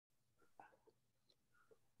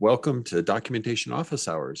Welcome to Documentation Office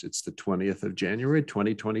Hours. It's the 20th of January,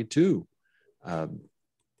 2022.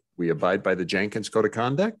 We abide by the Jenkins Code of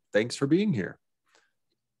Conduct. Thanks for being here.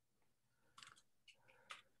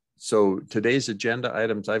 So today's agenda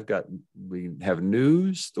items we have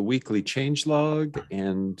news, the weekly changelog,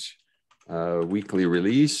 and weekly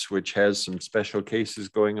release, which has some special cases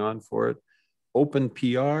going on for it. Open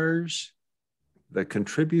PRs, the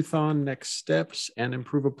Contributhon next steps, and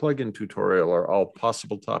improve a plugin tutorial are all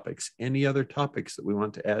possible topics. Any other topics that we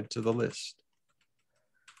want to add to the list?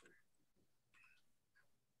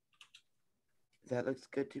 That looks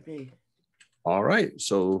good to me. All right.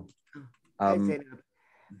 So, Hi, Zainab.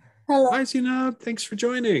 Hello. hi, Zainab. Thanks for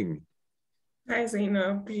joining. Hi,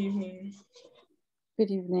 Zainab. Good evening.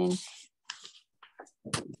 Good evening.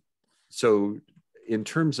 So, in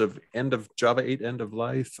terms of Java 8 end of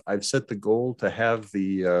life, I've set the goal to have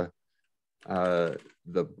the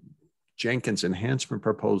Jenkins enhancement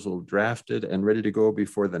proposal drafted and ready to go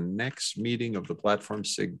before the next meeting of the Platform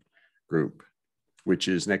SIG group, which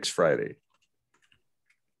is next Friday.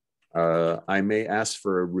 I may ask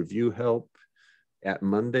for a review help at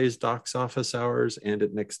Monday's Docs office hours and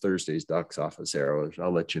at next Thursday's Docs office hours.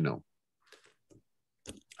 I'll let you know.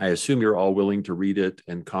 I assume you're all willing to read it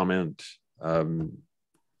and comment,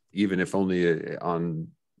 even if only on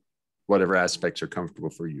whatever aspects are comfortable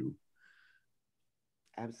for you.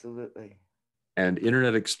 Absolutely. And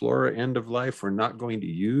Internet Explorer end of life, we're not going to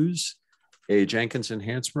use a Jenkins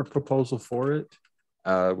enhancement proposal for it.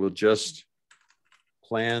 We'll just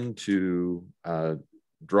plan to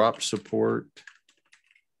drop support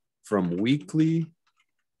from weekly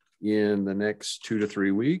in the next 2 to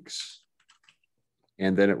 3 weeks.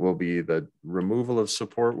 And then it will be the removal of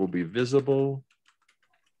support will be visible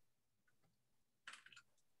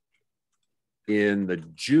in the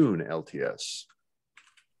June LTS.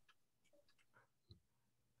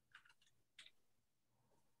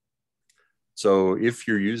 So if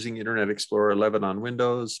you're using Internet Explorer 11 on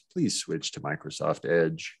Windows, please switch to Microsoft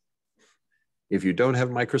Edge. If you don't have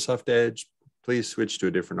Microsoft Edge, please switch to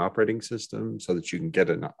a different operating system so that you can get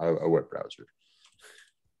a web browser.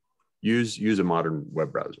 Use a modern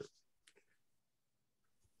web browser.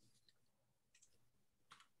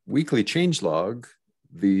 Weekly changelog.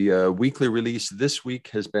 The weekly release this week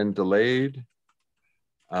has been delayed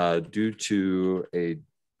due to a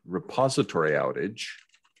repository outage.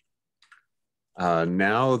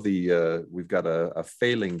 Now we've got a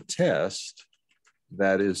failing test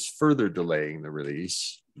that is further delaying the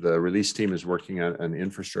release. The release team is working on, an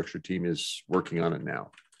infrastructure team is working on it now.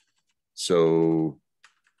 So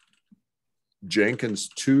Jenkins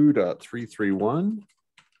 2.331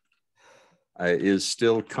 is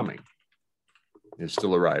still coming. It's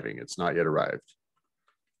still arriving. It's not yet arrived.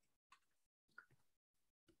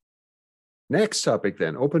 Next topic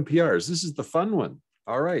then, open PRs. This is the fun one.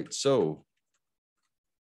 All right, so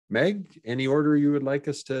Meg, any order you would like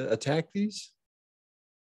us to attack these?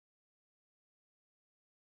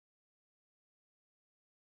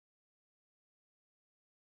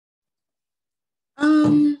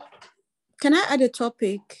 Can I add a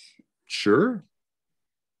topic? Sure.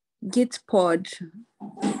 Git pod.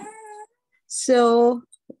 So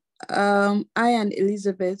I and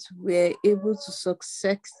Elizabeth were able to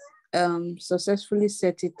successfully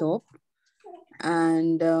set it up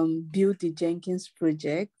and build the Jenkins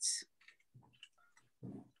project.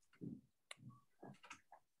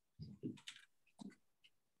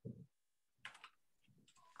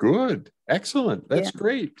 Good. Excellent. That's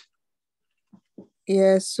great.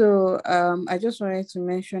 Yeah, so I just wanted to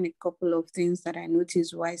mention a couple of things that I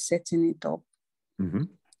noticed while setting it up. Mm-hmm.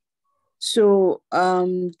 So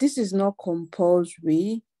this is not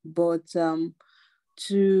compulsory, but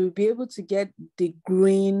to be able to get the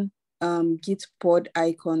green Git pod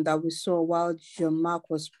icon that we saw while Jean-Marc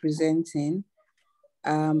was presenting,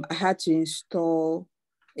 I had to install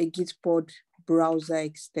a Git pod browser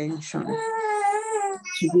extension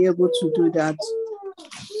to be able to do that.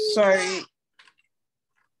 Sorry.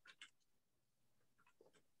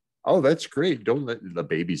 Oh, that's great. Don't let the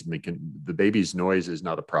baby's noise is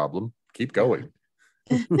not a problem. Keep going.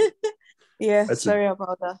 Yeah, sorry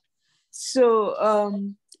about that. So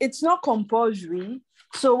it's not compulsory.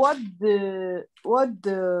 So what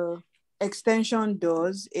the extension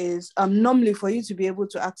does is normally for you to be able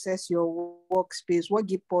to access your workspace, what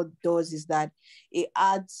Gitpod does is that it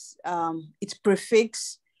adds it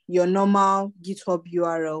prefixes your normal GitHub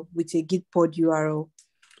URL with a Gitpod URL.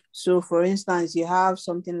 So for instance, you have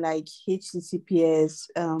something like HTTPS,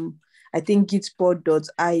 I think gitpod.io/ash,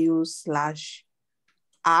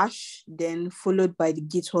 then followed by the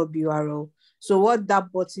GitHub URL. So what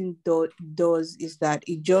that button does is that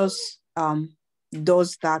it just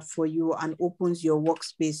does that for you and opens your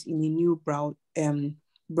workspace in a new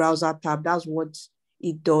browser tab. That's what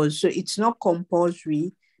it does. So it's not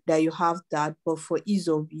compulsory that you have that, but for ease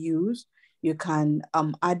of use, you can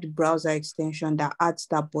add the browser extension that adds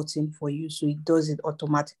that button for you, so it does it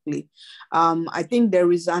automatically. I think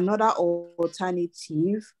there is another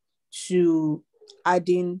alternative to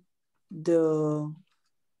adding the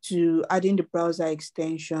browser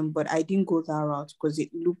extension, but I didn't go that route because it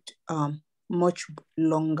looked much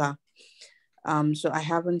longer. So I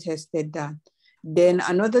haven't tested that. Then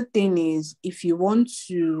another thing is, if you want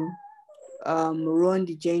to run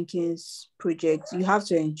the Jenkins project, you have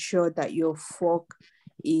to ensure that your fork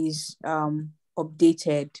is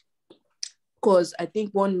updated. Because I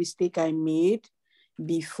think one mistake I made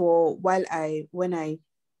before, when I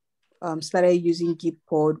started using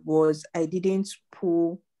Gitpod, was I didn't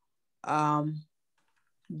pull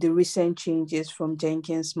the recent changes from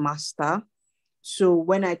Jenkins master. So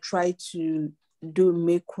when I tried to do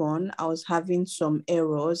make run, I was having some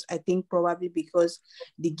errors. I think probably because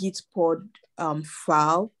the Gitpod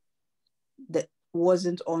file that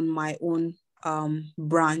wasn't on my own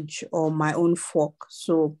branch or my own fork.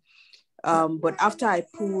 So, but after I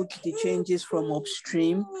pulled the changes from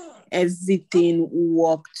upstream, everything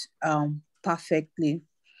worked perfectly.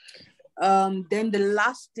 Then the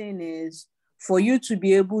last thing is, for you to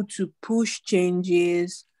be able to push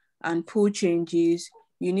changes and pull changes,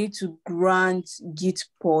 you need to grant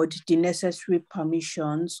Gitpod the necessary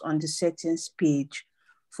permissions on the settings page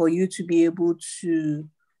for you to be able to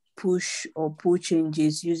push or pull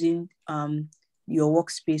changes using your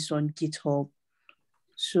workspace on GitHub.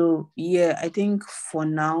 So yeah, I think for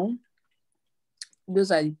now,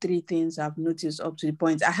 those are the three things I've noticed up to the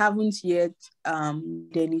point. I haven't yet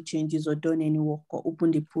made any changes or done any work or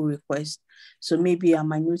opened the pull request. So maybe I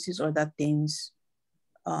might notice other things.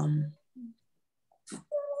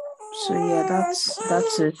 So yeah,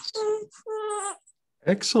 that's it.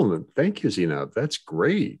 Excellent. Thank you, Zena. That's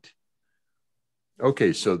great.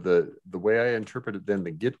 Okay, so the way I interpreted then,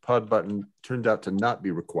 the Gitpod button turned out to not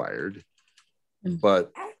be required,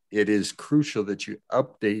 but it is crucial that you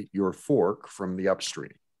update your fork from the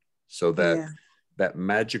upstream. So that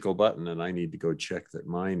magical button, and I need to go check that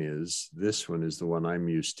mine is, this one is the one I'm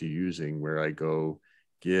used to using, where I go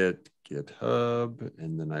GitHub,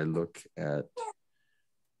 and then I look at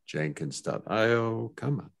Jenkins.io.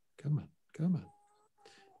 Come on.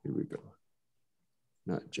 Here we go.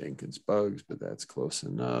 Not Jenkins bugs, but that's close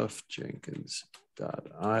enough. Jenkins.io.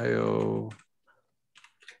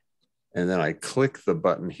 And then I click the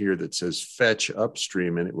button here that says fetch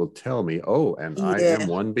upstream, and it will tell me, oh, and I am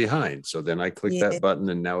one behind. So then I click that button,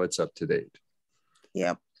 and now it's up to date.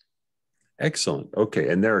 Yep. Excellent. Okay.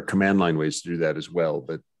 And there are command line ways to do that as well,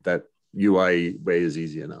 but that UI way is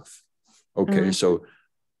easy enough. Okay. So,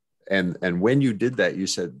 and when you did that, you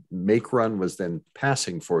said make run was then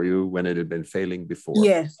passing for you when it had been failing before.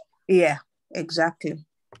 Yes. Yeah, exactly.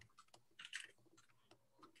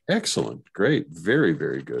 Excellent. Great. Very,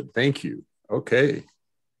 very good. Thank you. Okay.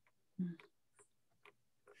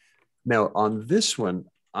 Now on this one,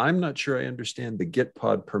 I'm not sure I understand the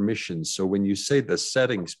Gitpod permissions. So when you say the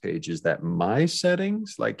settings page, is that my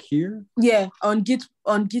settings like here? Yeah, on Gitpod.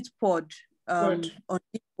 On Gitpod.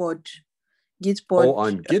 Oh,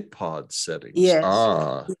 on Gitpod settings. Yes.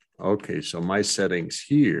 Ah, okay. So my settings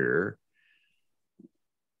here.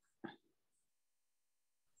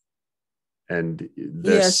 And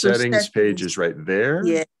the settings page is right there?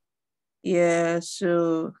 Yeah. Yeah.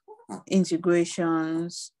 So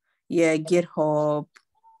integrations. Yeah, GitHub.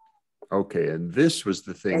 Okay. And this was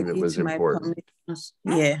the thing that was important.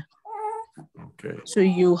 Yeah. Okay. So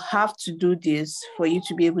you have to do this for you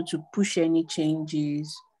to be able to push any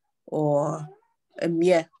changes or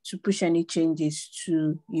to push any changes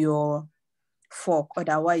to your fork.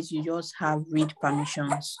 Otherwise, you just have read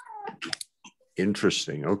permissions.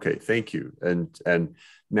 Interesting. Okay, thank you. And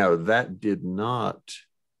now that did not.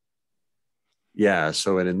 Yeah.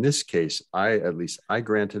 So, and in this case, I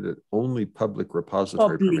granted it only public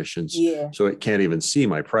repository permissions. Yeah. So it can't even see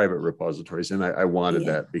my private repositories. And I wanted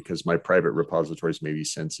that because my private repositories may be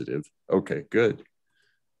sensitive. Okay, good.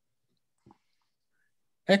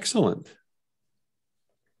 Excellent.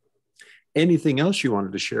 Anything else you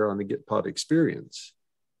wanted to share on the Gitpod experience?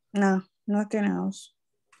 No, nothing else.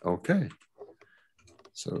 Okay.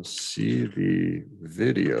 So see the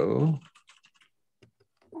video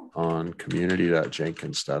on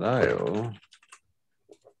community.jenkins.io.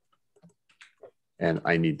 And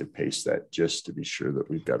I need to paste that just to be sure that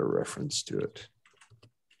we've got a reference to it.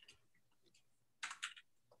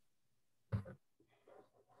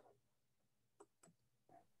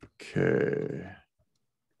 Okay.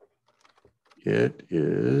 It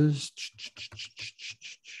is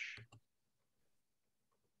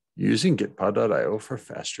using gitpod.io for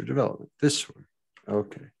faster development. This one.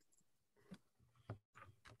 Okay.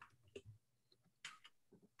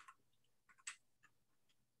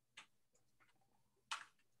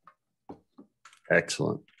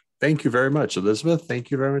 Excellent. Thank you very much, Elizabeth.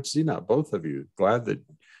 Thank you very much, Zena, both of you. Glad that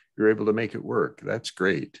you're able to make it work. That's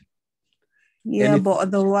great. Yeah, but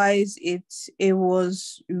otherwise it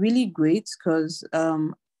was really great because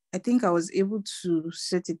I think I was able to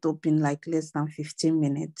set it up in like less than 15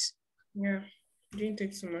 minutes. Yeah, it didn't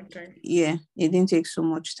take so much time. Yeah, it didn't take so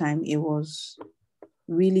much time. It was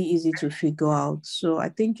really easy to figure out. So I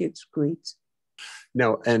think it's great.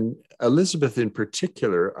 Now, and Elizabeth in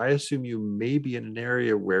particular, I assume you may be in an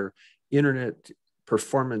area where internet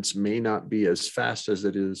performance may not be as fast as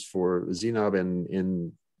it is for Zainab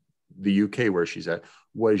in the UK where she's at.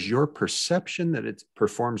 Was your perception that it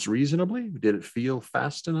performs reasonably? Did it feel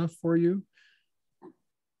fast enough for you?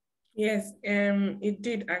 Yes, it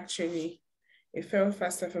did actually. It felt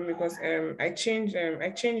faster for me because I changed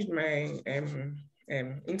my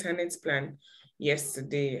internet plan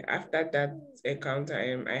yesterday after that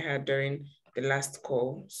encounter I had during the last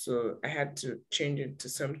call. So I had to change it to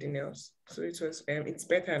something else. So it was it's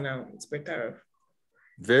better now. It's better.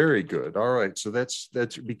 Very good. All right. So that's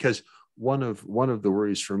because one of the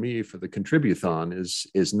worries for me for the Contributhon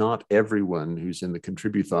is not everyone who's in the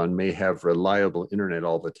Contributhon may have reliable internet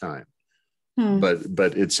all the time.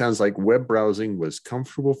 But it sounds like web browsing was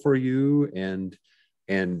comfortable for you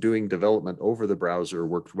and doing development over the browser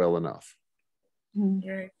worked well enough.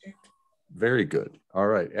 Right. Very good. All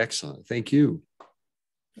right. Excellent. Thank you.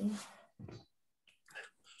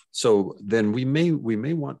 So then we may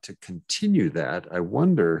want to continue that. I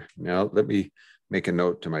wonder now, let me make a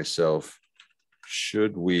note to myself.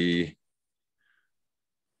 Should we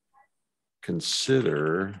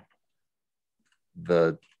consider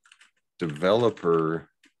the developer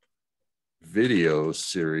video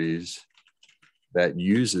series that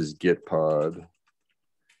uses Gitpod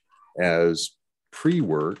as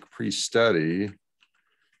pre-work, pre-study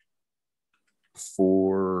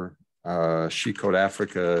for She Code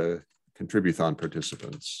Africa Contributhon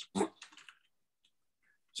participants?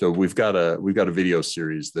 So we've got a video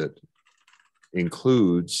series that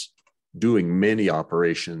includes doing many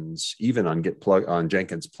operations, even on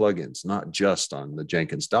Jenkins plugins, not just on the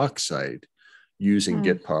Jenkins doc site, using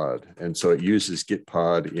Gitpod. And so it uses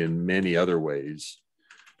Gitpod in many other ways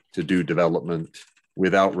to do development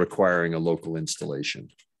without requiring a local installation.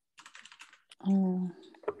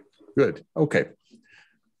 Good. Okay.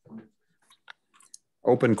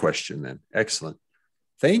 Open question then. Excellent.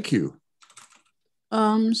 Thank you.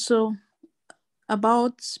 So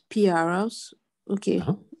about PRLs, okay.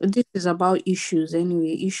 This is about issues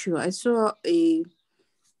anyway. I saw a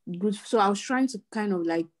good, so I was trying to kind of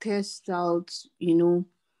like test out,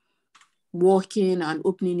 working and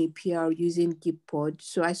opening a PR using Gitpod.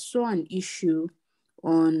 So I saw an issue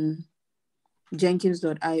on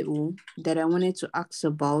Jenkins.io that I wanted to ask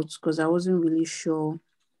about because I wasn't really sure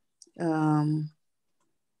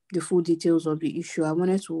the full details of the issue. I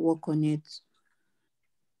wanted to work on it.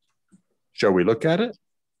 Shall we look at it?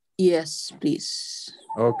 Yes, please.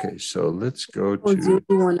 Okay, so let's go to... the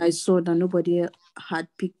only one I saw that nobody had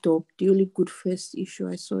picked up. The only good first issue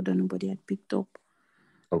I saw that nobody had picked up.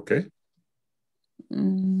 Okay.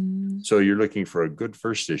 So you're looking for a good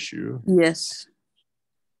first issue? Yes.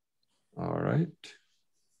 All right.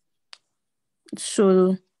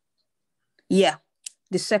 So, yeah,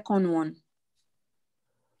 the second one.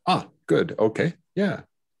 Ah, good. Okay. Yeah.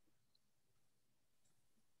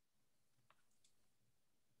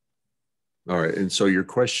 All right. And so your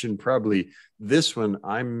question probably, this one,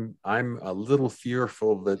 I'm a little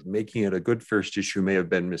fearful that making it a good first issue may have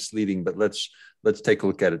been misleading, but let's take a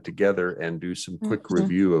look at it together and do some quick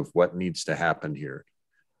review of what needs to happen here.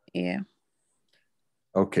 Yeah.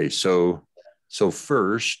 Okay. So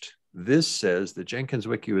first, this says the Jenkins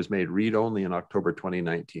Wiki was made read-only in October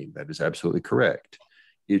 2019. That is absolutely correct.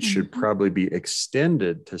 It should probably be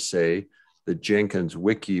extended to say the Jenkins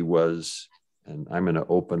Wiki was, and I'm going to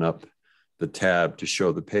open up the tab to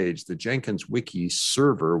show the page. The Jenkins Wiki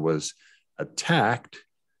server was attacked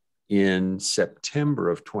in September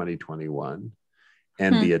of 2021,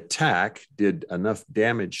 and the attack did enough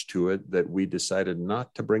damage to it that we decided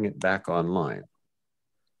not to bring it back online.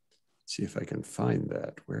 See if I can find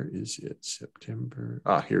that. Where is it? September.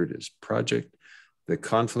 Ah, here it is. Project. The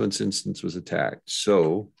Confluence instance was attacked.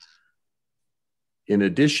 So in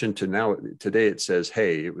addition to now, today it says,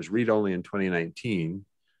 hey, it was read-only in 2019.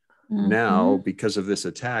 Now, because of this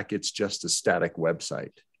attack, it's just a static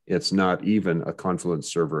website. It's not even a Confluence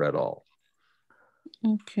server at all.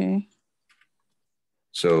 Okay.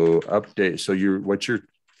 So what you're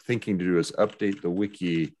thinking to do is update the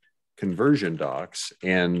wiki conversion docs,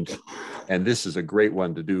 and this is a great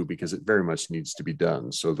one to do because it very much needs to be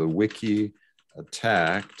done. So the wiki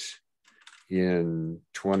attacked in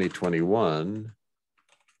 2021,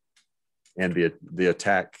 and the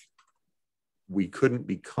attack, we couldn't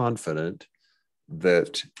be confident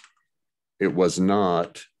that it was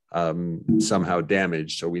not somehow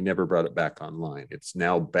damaged, so we never brought it back online. It's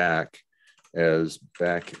now back as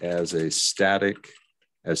static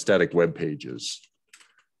web pages.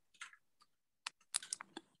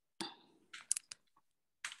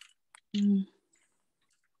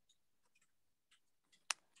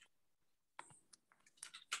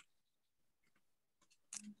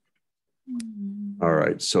 All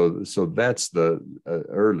right, so that's the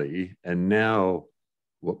early, and now,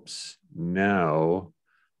 now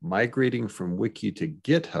migrating from Wiki to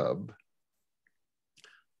GitHub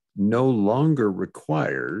no longer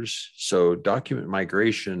requires, so document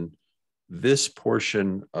migration, this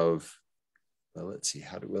portion of, well, let's see,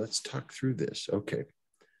 let's talk through this. Okay.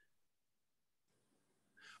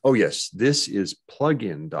 Oh yes, this is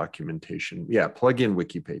plugin documentation. Yeah, plugin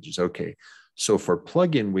wiki pages. Okay, so for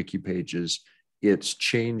plugin wiki pages, it's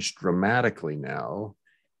changed dramatically now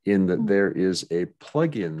in that there is a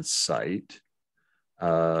plugin site,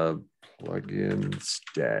 plugins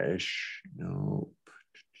dash, no,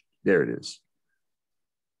 there it is,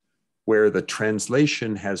 where the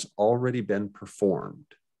translation has already been performed.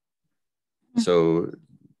 So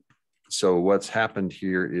what's happened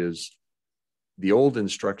here is the old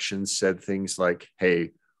instructions said things like,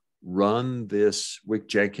 hey, run this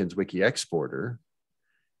Jenkins wiki exporter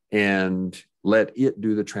and let it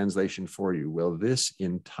do the translation for you. Well, this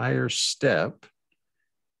entire step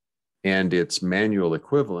and its manual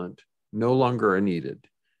equivalent no longer are needed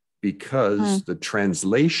because the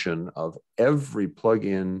translation of every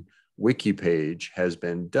plugin wiki page has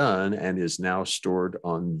been done and is now stored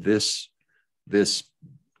on this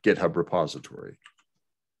GitHub repository.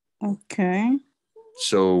 Okay.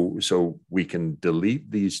 So we can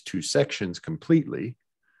delete these two sections completely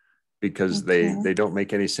because they don't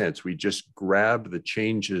make any sense. We just grab the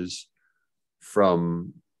changes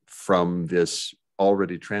from this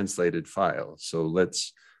already translated file. So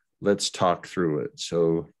let's talk through it.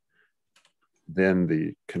 So then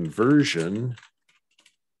the conversion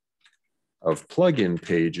of plugin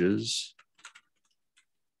pages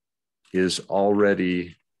is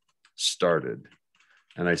already started.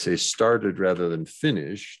 And I say started rather than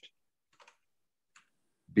finished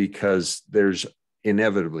because there's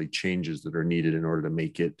inevitably changes that are needed in order to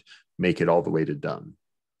make it all the way to done.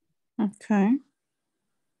 Okay.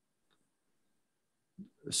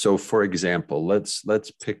 So for example, let's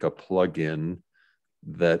pick a plugin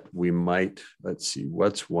that we might, let's see,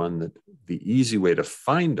 what's one that the easy way to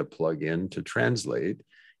find a plugin to translate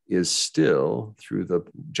is still through the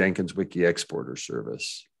Jenkins Wiki Exporter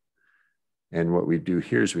service. And what we do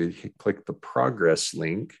here is we click the progress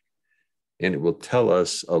link and it will tell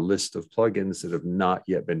us a list of plugins that have not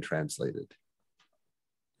yet been translated.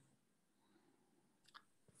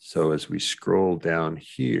 So as we scroll down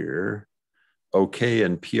here, OK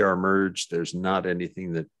and PR merge, there's not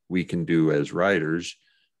anything that we can do as writers.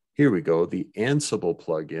 Here we go, the Ansible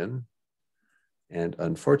plugin. And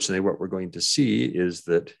unfortunately, what we're going to see is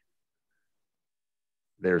that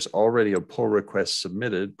there's already a pull request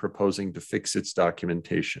submitted proposing to fix its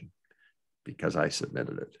documentation because I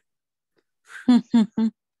submitted it.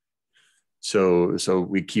 So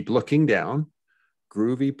we keep looking down.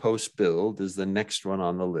 Groovy post build is the next one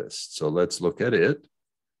on the list. So let's look at it.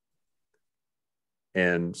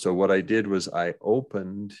 And so what I did was I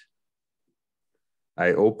opened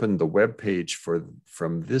the web page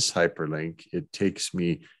from this hyperlink. It takes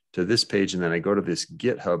me to this page, and then I go to this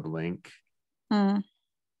GitHub link.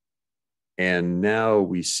 And now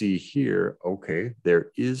we see here, okay,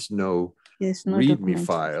 there is no README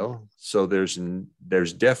file. So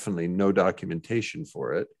there's definitely no documentation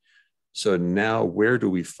for it. So now where do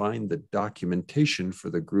we find the documentation for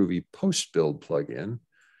the Groovy post build plugin?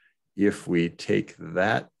 If we take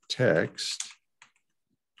that text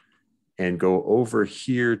and go over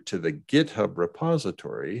here to the GitHub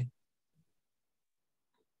repository,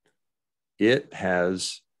 it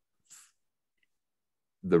has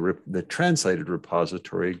the translated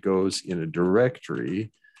repository goes in a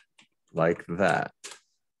directory like that.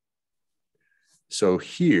 So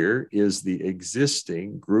here is the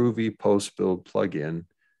existing Groovy post build plugin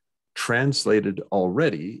translated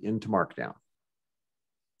already into Markdown.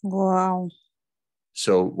 Wow.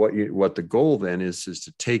 So what the goal then is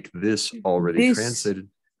to take this already translated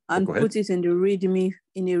and put it in the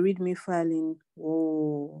README file in.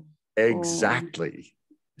 Oh. Exactly.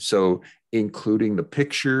 So including the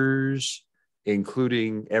pictures,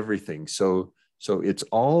 including everything. So it's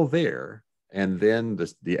all there. And then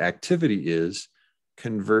the activity is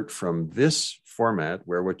convert from this format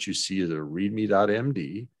where what you see is a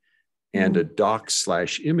readme.md and a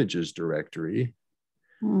docs/images directory.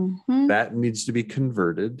 That needs to be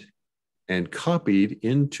converted and copied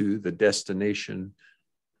into the destination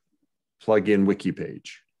plugin wiki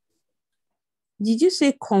page. Did you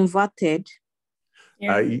say converted?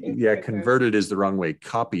 Yeah, converted is the wrong way.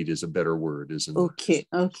 Copied is a better word, isn't it?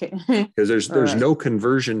 Okay. Because there's no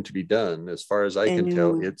conversion to be done. As far as I can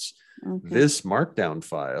tell, it's this markdown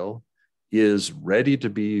file is ready to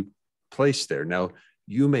be placed there. Now,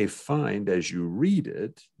 you may find as you read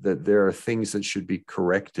it that there are things that should be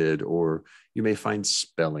corrected, or you may find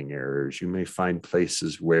spelling errors. You may find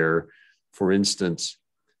places where, for instance,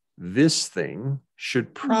 this thing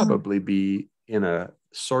should probably be in a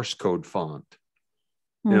source code font.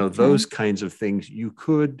 You know, those kinds of things you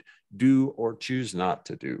could do or choose not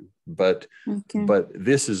to do. But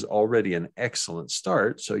this is already an excellent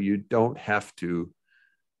start. So you don't have to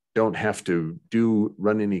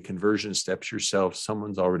run any conversion steps yourself.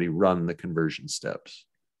 Someone's already run the conversion steps.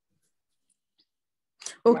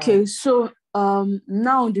 Okay, so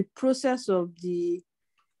now the process of the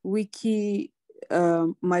wiki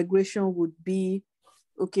migration would be,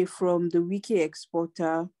 okay, from the wiki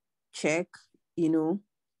exporter, check,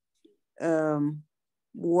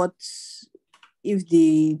 what if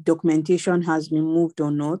the documentation has been moved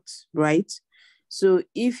or not, right? So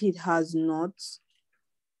if it has not,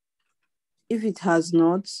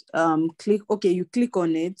 click, okay, you click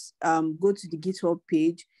on it, go to the GitHub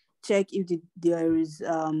page, check if there is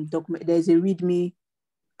there's a README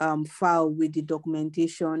file with the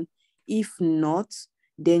documentation. If not,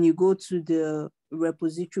 then you go to the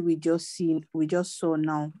repository we just saw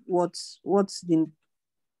now. What's the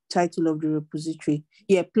title of the repository?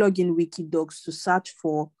 Yeah, plugin Wikidocs, to search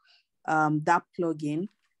for that plugin.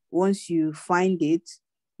 Once you find it,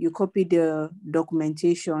 you copy the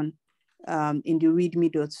documentation in the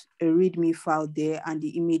README file there and the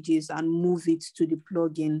images, and move it to the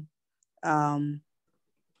plugin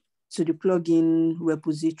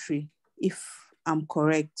repository, if I'm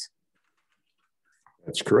correct.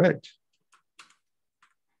 That's correct.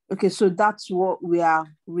 Okay, so that's what we are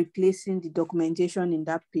replacing the documentation in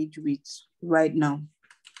that page with right now.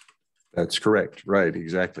 That's correct. Right,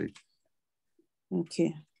 exactly.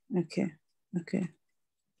 Okay.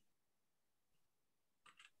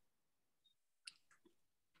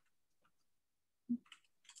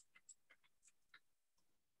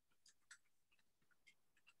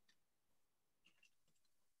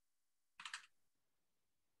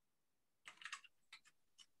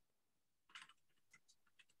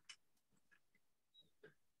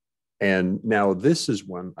 And now this is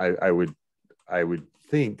one I would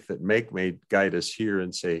think that Meg may guide us here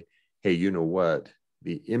and say, hey, you know what?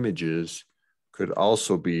 The images could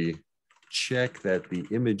also be, check that the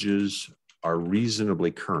images are reasonably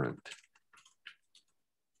current.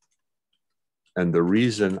 And the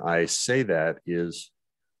reason I say that is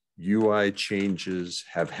UI changes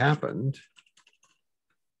have happened.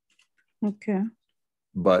 Okay.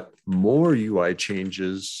 But more UI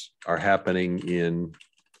changes are happening in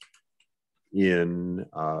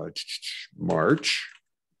March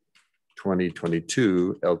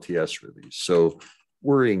 2022 LTS release. So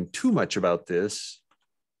worrying too much about this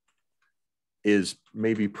is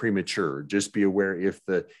maybe premature. Just be aware if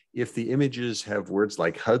the images have words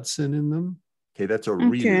like Hudson in them, okay, that's a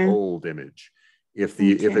really old image. If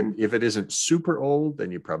it isn't super old,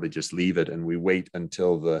 then you probably just leave it and we wait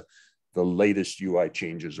until the latest UI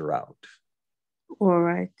changes are out. All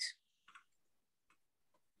right.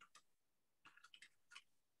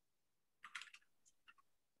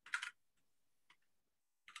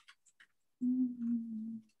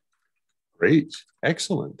 Great.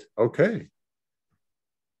 Excellent. Okay.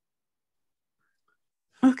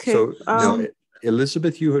 Okay. So now,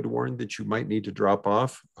 Elizabeth, you had warned that you might need to drop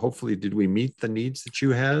off. Hopefully, did we meet the needs that you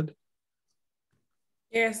had?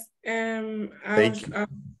 Yes. Thank you.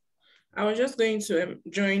 I was just going to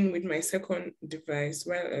join with my second device.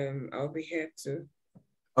 Well, I'll be here too.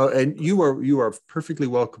 Oh, and you are perfectly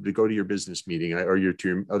welcome to go to your business meeting or to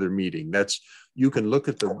your other meeting. You can look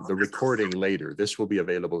at the recording later. This will be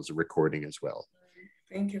available as a recording as well.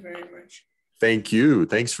 Thank you very much. Thank you.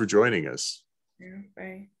 Thanks for joining us. Yeah,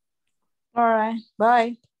 bye. All right.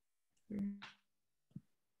 Bye.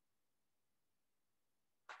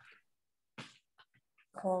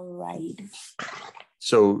 All right.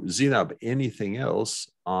 So Zainab, anything else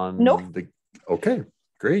on Nope. the, okay,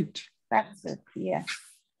 great. That's it. Yeah.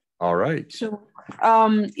 All right. So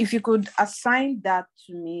if you could assign that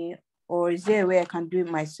to me, or is there a way I can do it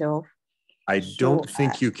myself? I don't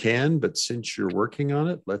think you can, but since you're working on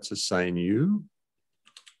it, let's assign you.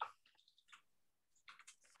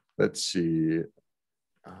 Let's see.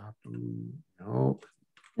 Nope.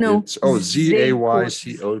 No. It's, oh,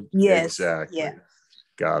 ZAYCO. Yes. Exactly. Yeah.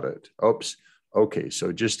 Got it. Oops. Okay.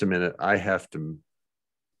 So just a minute. I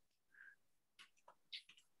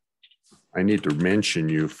need to mention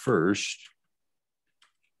you first.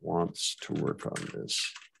 Wants to work on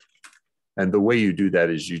this. And the way you do that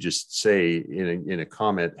is you just say in a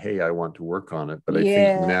comment, hey, I want to work on it. But I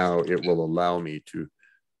think now it will allow me to,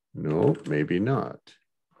 no, maybe not.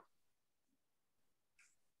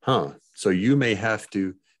 Huh. So you may have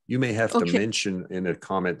to mention in a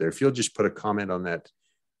comment there. If you'll just put a comment on that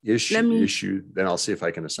issue, then I'll see if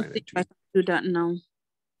I can assign it to you. I can do that now.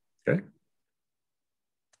 Okay.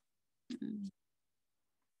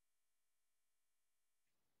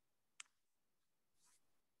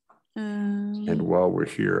 And while we're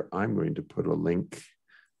here, I'm going to put a link,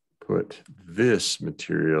 put this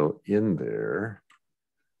material in there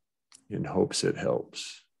in hopes it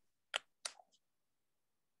helps.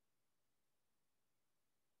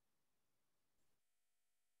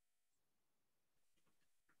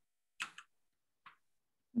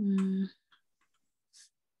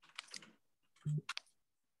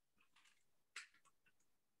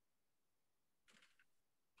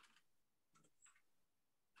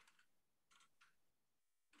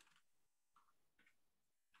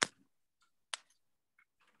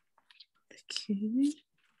 Okay.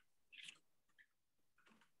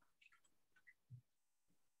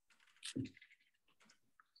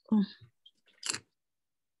 Oh.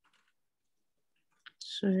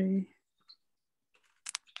 Sorry.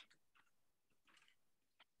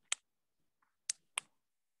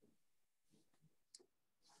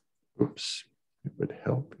 Oops. It would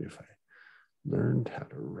help if I learned how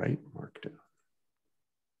to write Markdown.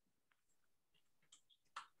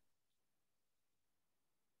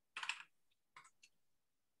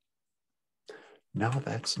 No,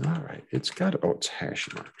 that's not right. It's got, oh, it's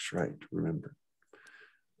hash marks, right? Remember.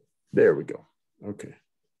 There we go. Okay.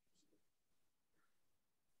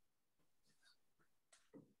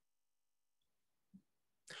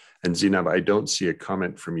 And Zainab, I don't see a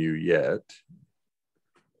comment from you yet.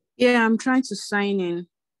 Yeah, I'm trying to sign in.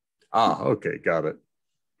 Ah, okay, got it.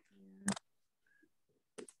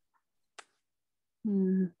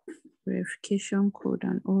 Verification code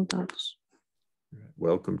and all that.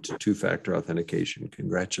 Welcome to two-factor authentication.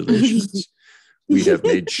 Congratulations. We have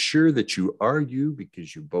made sure that you are you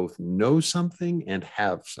because you both know something and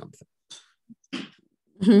have something.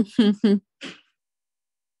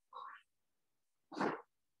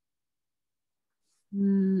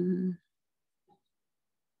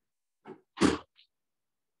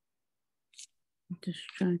 Just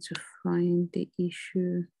trying to find the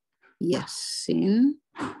issue. Yes, in.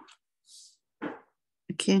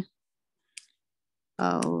 Okay.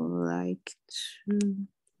 I would like to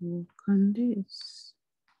work on this.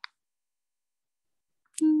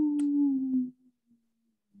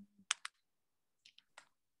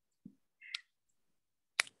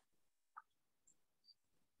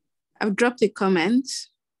 I've dropped a comment.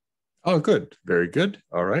 Oh, good. Very good.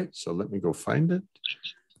 All right. So let me go find it.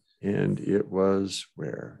 And it was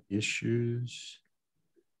where? Issues.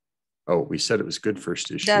 Oh, we said it was good first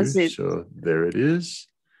issue. That's it. So there it is.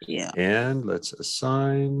 Yeah. And let's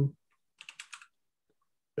assign.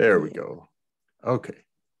 There we go. Okay.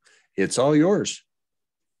 It's all yours.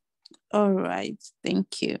 All right.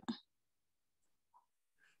 Thank you.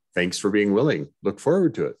 Thanks for being willing. Look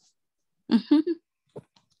forward to it.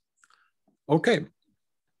 Okay.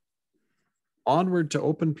 Onward to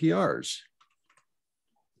open PRs.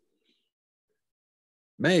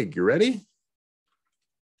 Meg, you ready?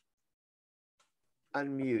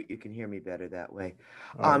 Unmute. You can hear me better that way.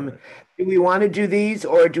 Right. Do we want to do these,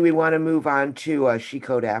 or do we want to move on to She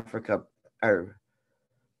Code Africa or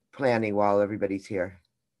planning while everybody's here?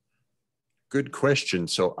 Good question.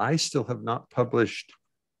 So I still have not published.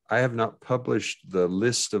 I have not published the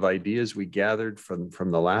list of ideas we gathered from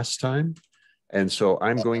the last time. And so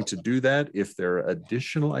I'm going to do that. If there are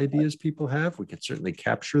additional ideas people have, we can certainly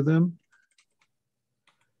capture them.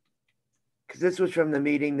 Because this was from the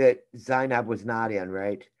meeting that Zainab was not in,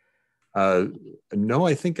 right? No,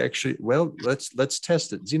 I think actually, well, let's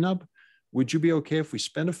test it. Zainab, would you be okay if we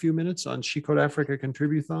spend a few minutes on She Code Africa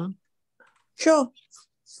Contributhon? Sure.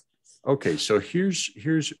 Okay, so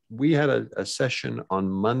we had a session on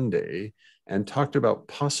Monday and talked about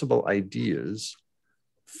possible ideas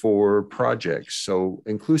for projects. So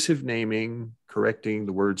inclusive naming, correcting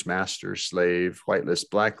the words master, slave, whitelist,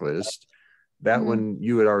 blacklist, that one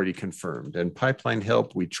you had already confirmed. And pipeline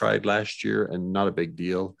help, we tried last year and not a big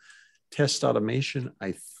deal. Test automation,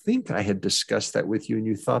 I think I had discussed that with you and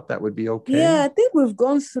you thought that would be okay. Yeah, I think we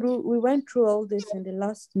went through all this in the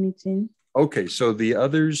last meeting. Okay, so the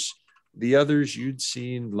others you'd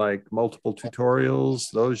seen, like multiple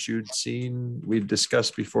tutorials, those you'd seen, we'd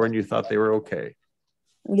discussed before and you thought they were okay.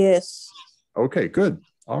 Yes. Okay, good.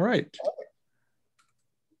 All right.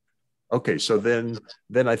 Okay, so then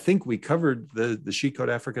I think we covered the She Code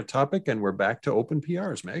Africa topic and we're back to open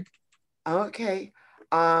PRs, Meg. Okay.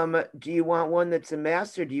 Do you want one that's a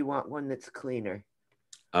mess or do you want one that's cleaner?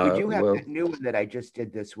 We do have a new one that I just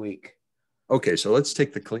did this week. Okay, so let's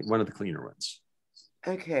take one of the cleaner ones.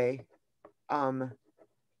 Okay.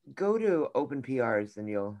 Go to open PRs and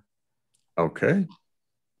you'll. Okay.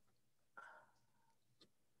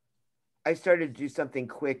 I started to do something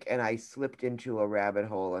quick and I slipped into a rabbit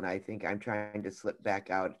hole and I think I'm trying to slip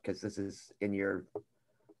back out because this is in your.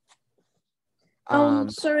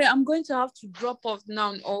 Sorry, I'm going to have to drop off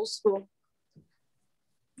now also.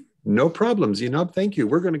 No problems, Enob. Thank you.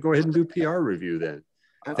 We're going to go ahead and do PR review then.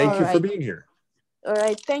 Thank you for being here. All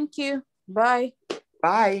right. Thank you. Bye.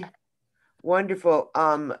 Bye. Wonderful.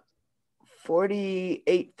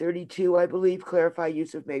 4832, I believe, clarify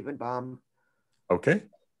use of Maven bomb. Okay.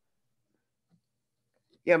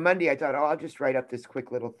 Yeah, Monday I thought, I'll just write up this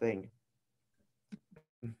quick little thing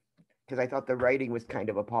because I thought the writing was kind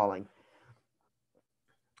of appalling.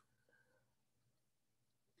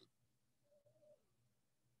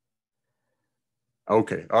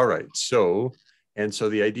 Okay. All right. So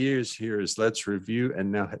the idea is let's review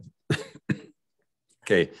and now.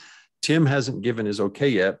 Okay. Tim hasn't given his okay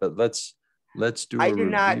yet, but let's do a review. I did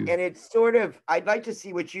not, and it's sort of, I'd like to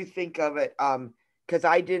see what you think of it, because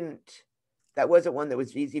that wasn't one that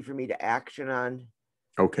was easy for me to action on.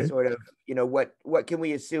 Okay. Sort of, what can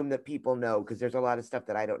we assume that people know? Because there's a lot of stuff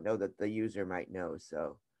that I don't know that the user might know.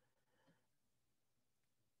 So,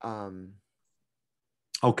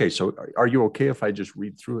 okay. So are you okay if I just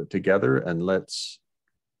read through it together and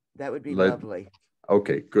that would be lovely.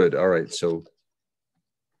 Okay, good. All right. So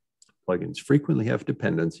plugins frequently have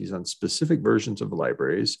dependencies on specific versions of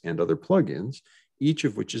libraries and other plugins, each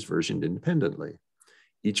of which is versioned independently.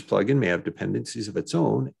 Each plugin may have dependencies of its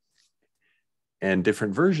own, and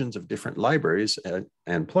different versions of different libraries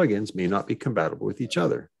and plugins may not be compatible with each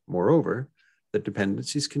other. Moreover, the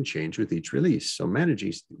dependencies can change with each release, so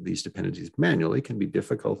managing these dependencies manually can be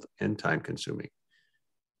difficult and time-consuming.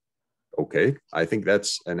 Okay, I think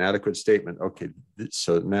that's an adequate statement. Okay,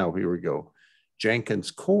 so now here we go.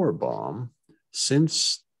 Jenkins Core BOM,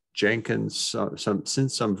 since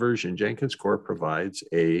some version, Jenkins Core provides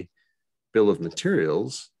a bill of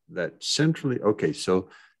materials that centrally, okay, so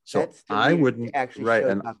I wouldn't actually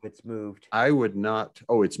shows up, it's moved. I would not,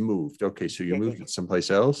 it's moved. Okay, so you moved it someplace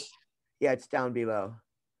else? Yeah, it's down below.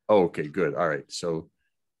 Oh, okay, good. All right. So,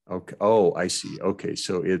 okay. I see. Okay,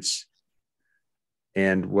 so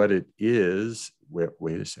and what it is, wait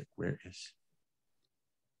a sec, where is?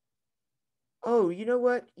 Oh, you know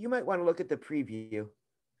what? You might want to look at the preview.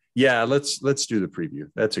 Yeah, let's do the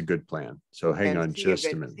preview. That's a good plan. So hang on just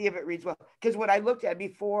a minute. See if it reads well. Because what I looked at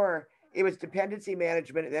before, it was dependency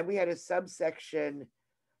management, and then we had a subsection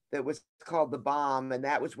that was called the BOM, and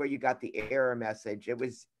that was where you got the error message. It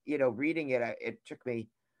was, reading it, it took me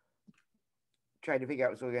trying to figure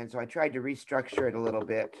out what's going on. So I tried to restructure it a little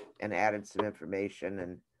bit and added some information.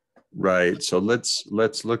 And right. So let's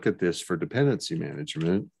look at this for dependency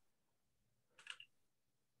management.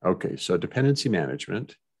 Okay, so dependency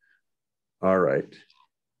management. All right.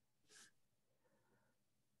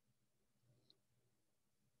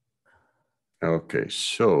 Okay,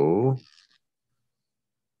 so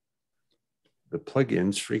the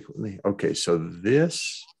plugins frequently. Okay, so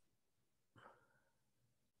this.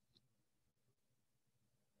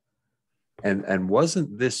 And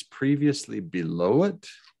wasn't this previously below it?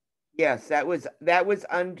 Yes, that was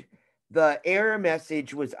under the error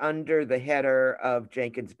message was under the header of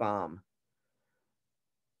Jenkins BOM.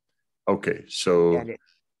 Okay, so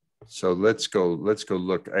let's go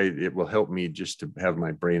look. It will help me just to have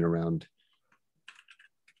my brain around.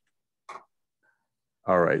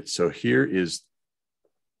 All right, so here is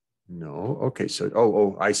no. Okay,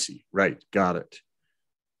 so I see. Right, got it.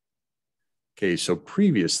 Okay, so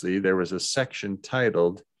previously there was a section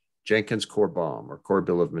titled Jenkins Core BOM or Core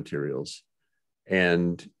Bill of Materials,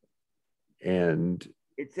 and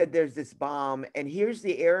it said there's this bomb, and here's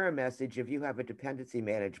the error message if you have a dependency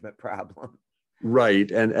management problem. Right.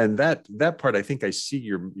 And that part, I think I see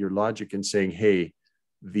your logic in saying, hey,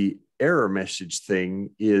 the error message thing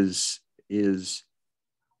is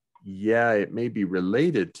yeah, it may be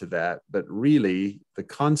related to that, but really the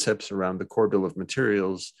concepts around the core bill of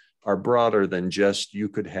materials are broader than just you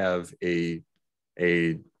could have an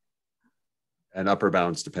upper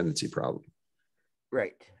bounds dependency problem.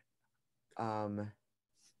 Right.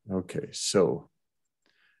 Okay, so.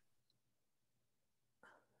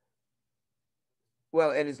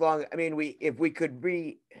 Well, and as long, I mean, if we could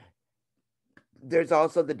there's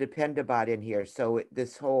also the dependabot in here. So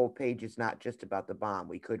this whole page is not just about the bomb.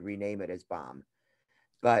 We could rename it as bomb,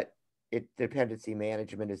 but dependency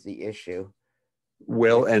management is the issue.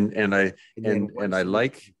 Well, and I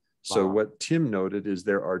like, so bomb. what Tim noted is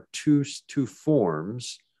there are two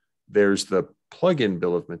forms. There's the plugin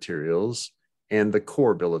bill of materials and the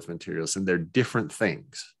core bill of materials, and they're different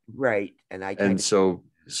things. Right.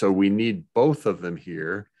 So we need both of them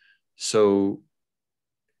here. So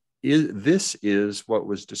this is what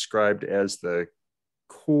was described as the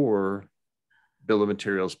core bill of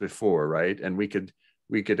materials before, right? And we could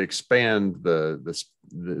expand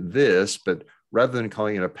this, but rather than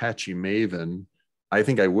calling it Apache Maven, I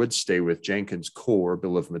think I would stay with Jenkins core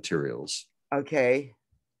bill of materials. Okay.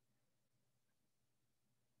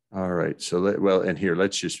 All right. So and here,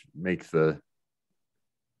 let's just make the.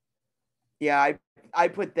 Yeah, I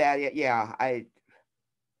put that. Yeah, I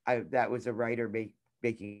that was a writer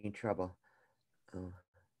making trouble. Oh.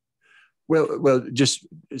 Well, just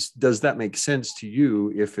does that make sense to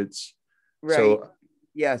you if it's right? So,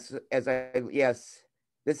 yes, yes,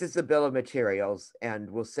 this is the bill of materials, and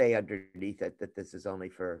we'll say underneath it that this is only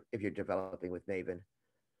for if you're developing with Maven.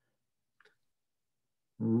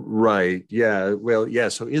 Right. Yeah. Well, yeah.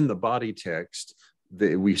 So in the body text,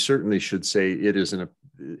 we certainly should say it is an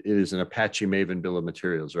Apache Maven bill of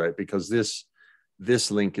materials, right? Because this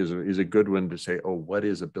link is a good one to say, oh, what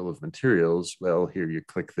is a bill of materials? Well, here you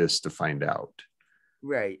click this to find out.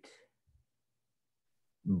 Right.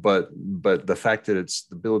 But the fact that it's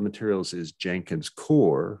the bill of materials is Jenkins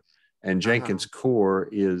core, and Jenkins core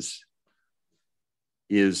is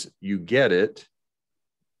you get it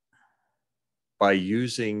by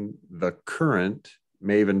using the current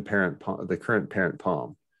Maven parent, the current parent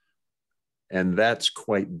POM. And that's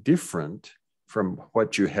quite different from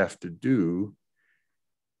what you have to do.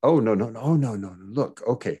 Oh, no. Look,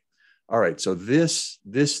 okay. All right, so this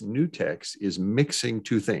new text is mixing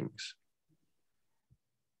two things.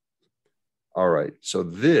 All right, so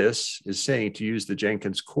this is saying to use the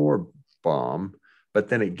Jenkins core BOM, but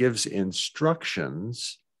then it gives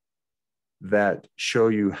instructions that show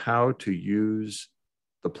you how to use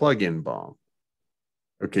the plugin BOM.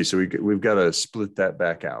 Okay, so we've got to split that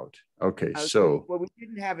back out. Okay, so. Well, we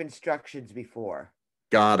didn't have instructions before.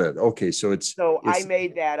 Got it. Okay, so it's. I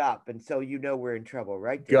made that up, and so we're in trouble,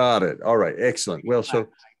 right? Got it. All right, excellent. Well, so,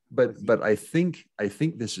 but I think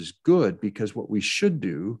this is good, because what we should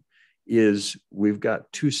do is we've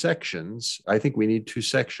got two sections. I think we need two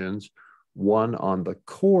sections, one on the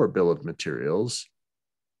core bill of materials,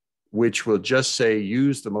 which will just say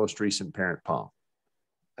use the most recent parent POM.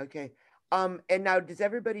 Okay. And now, does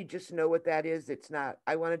everybody just know what that is? It's not,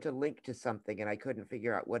 I wanted to link to something and I couldn't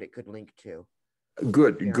figure out what it could link to.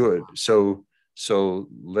 Good. So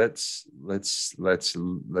let's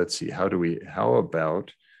see. How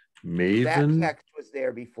about Maven? That text was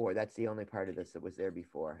there before. That's the only part of this that was there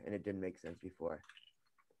before, and it didn't make sense before.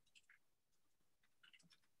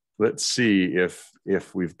 Let's see if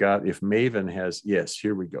Maven has, yes,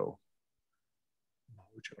 here we go.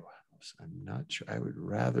 I'm not sure. I would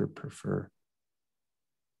rather prefer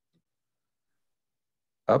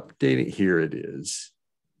updating. Here it is.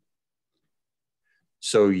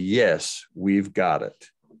 So yes, we've got it.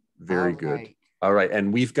 Very good. All right.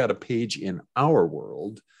 And we've got a page in our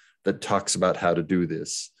world that talks about how to do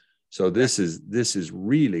this. So this is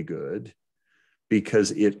really good, because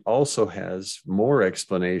it also has more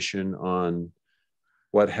explanation on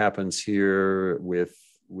what happens here with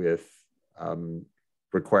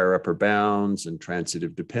require upper bounds and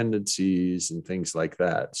transitive dependencies and things like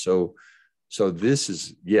that. So this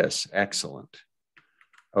is, yes, excellent.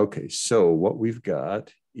 Okay, so what we've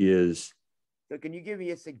got is. So can you give me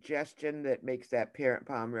a suggestion that makes that parent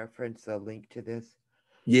POM reference a link to this?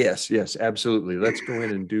 Yes, absolutely. Let's go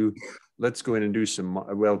in and do some,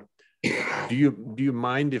 well, do you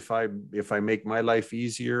mind if I make my life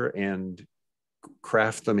easier and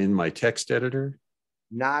craft them in my text editor?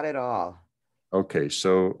 Not at all. Okay,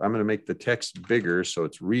 so I'm going to make the text bigger so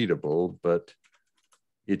it's readable, but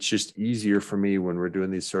it's just easier for me when we're doing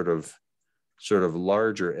these sort of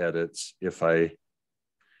larger edits. If I,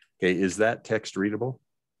 okay, is that text readable?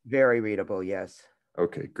 Very readable, yes.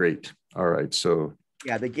 Okay, great. All right, so.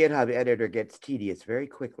 Yeah, the GitHub editor gets tedious very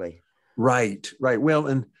quickly. Right. Well,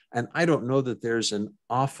 and I don't know that there's an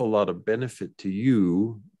awful lot of benefit to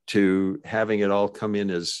you to having it all come in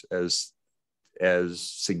as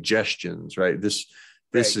suggestions, right? This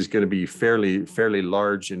is going to be fairly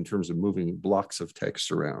large in terms of moving blocks of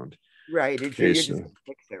text around. Right. And you're just gonna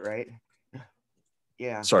fix it, right?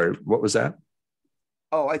 Yeah. Sorry, what was that?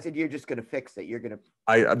 Oh, I said you're just going to fix it. You're going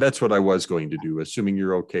to. That's what I was going to do, assuming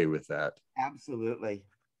you're okay with that. Absolutely.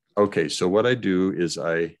 Okay, so what I do is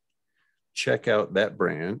I check out that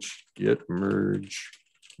branch, git merge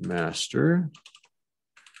master.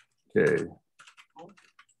 Okay.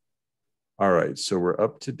 All right, so we're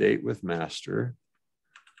up to date with master.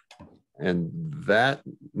 And that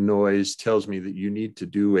noise tells me that you need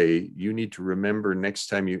to remember next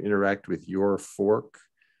time you interact with your fork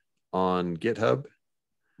on GitHub,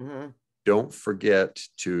 don't forget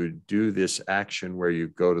to do this action where you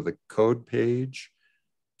go to the code page,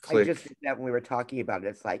 click. I just did that when we were talking about it.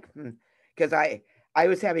 It's like, because I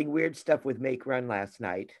was having weird stuff with make run last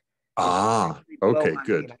night. Okay,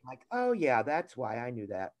 good. I'm like, oh yeah, that's why I knew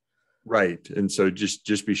that. Right. And so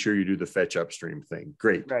just be sure you do the fetch upstream thing.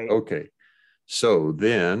 Great. Right. Okay. So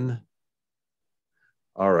then,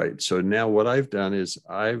 all right. So now what I've done is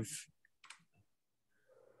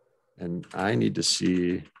and I need to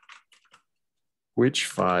see which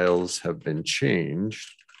files have been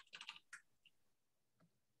changed.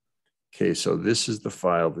 Okay, so this is the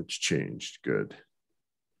file that's changed. Good.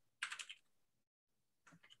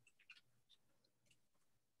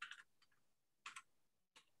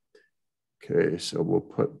 Okay, so we'll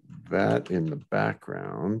put that in the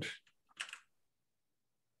background.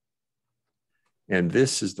 And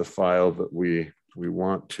this is the file that we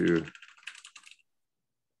want to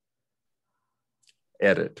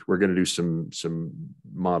edit. We're going to do some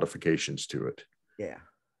modifications to it. Yeah.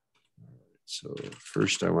 So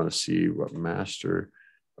first I want to see what master.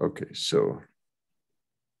 Okay, so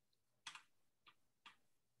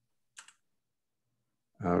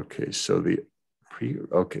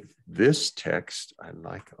this text I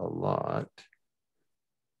like a lot.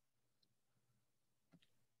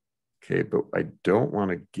 Okay, but I don't want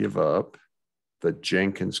to give up the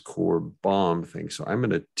Jenkins core bomb thing. So I'm going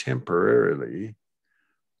to temporarily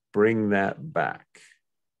bring that back.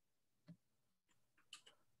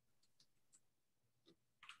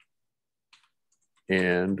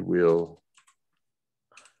 And we'll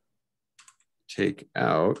take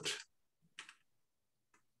out.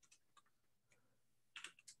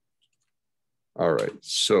 All right,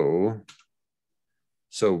 so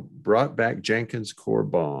brought back Jenkins core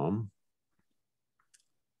bomb.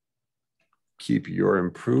 Keep your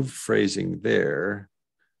improved phrasing there.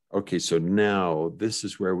 Okay, so now this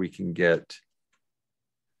is where we can get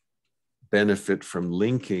benefit from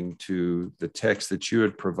linking to the text that you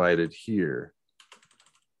had provided here.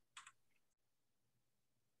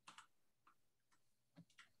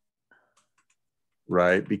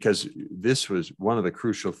 Right, because this was one of the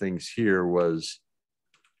crucial things here was.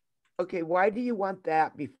 Okay, why do you want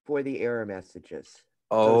that before the error messages?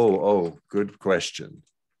 Oh, good question.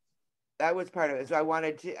 That was part of it. So I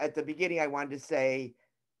wanted to, at the beginning, I wanted to say,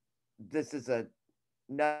 this is a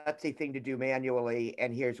nutsy thing to do manually,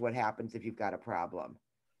 and here's what happens if you've got a problem.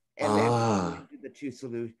 And then the two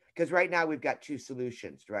solutions, because right now we've got two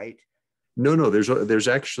solutions, right? No, there's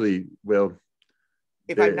actually, well.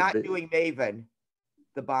 If I'm not doing Maven,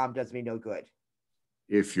 the bomb does me no good.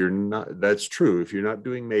 If you're not, that's true. If you're not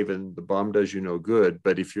doing Maven, the bomb does you no good.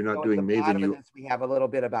 But if you're not doing Maven, we have a little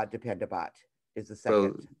bit about Dependabot is the second.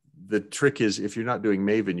 Well, the trick is if you're not doing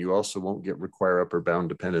Maven, you also won't get require upper bound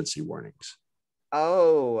dependency warnings.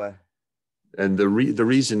 Oh. And the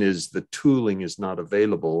reason is the tooling is not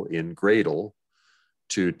available in Gradle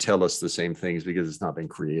to tell us the same things because it's not been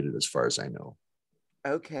created as far as I know.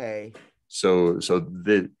 Okay. So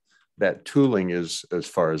that tooling is, as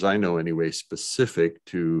far as I know anyway, specific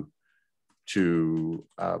to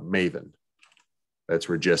Maven. That's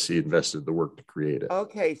where Jesse invested the work to create it.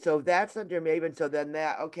 Okay, so that's under Maven. So then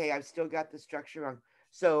I've still got the structure wrong.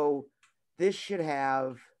 So this should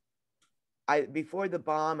have, before the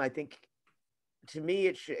bomb, I think, to me,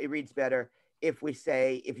 it reads better if we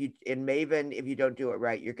say, in Maven, if you don't do it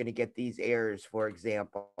right, you're going to get these errors, for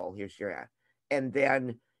example. Here's your, and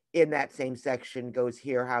then in that same section goes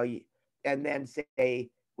here, and then say,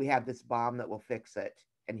 we have this bomb that will fix it.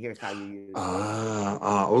 And here's how you use it.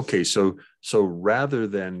 Okay. So rather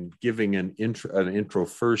than giving an intro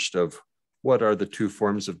first of what are the two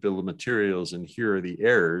forms of bill of materials and here are the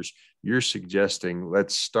errors, you're suggesting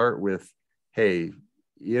let's start with, hey,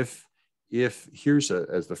 if here's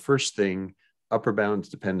as the first thing, upper bounds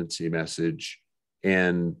dependency message,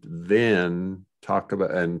 and then talk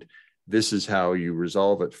about, and this is how you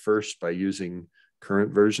resolve it, first by using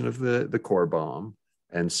current version of the core BOM,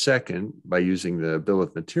 and second by using the bill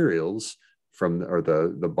of materials from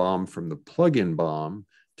the BOM from the plugin BOM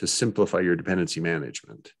to simplify your dependency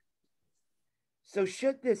management. So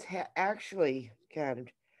should this actually,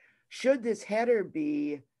 God, should this header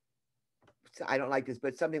be, I don't like this,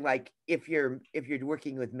 but something like if you're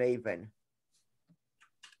working with Maven,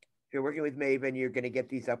 if you're working with Maven, you're going to get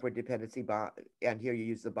these upward dependency BOM, and here you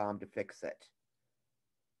use the BOM to fix it.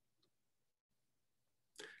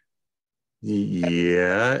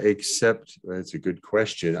 Yeah, except that's a good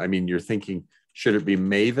question. I mean, you're thinking, should it be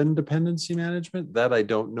Maven dependency management? That I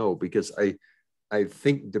don't know, because I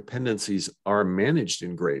think dependencies are managed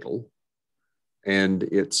in Gradle and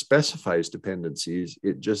it specifies dependencies.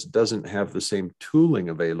 It just doesn't have the same tooling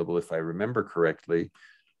available, if I remember correctly,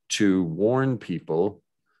 to warn people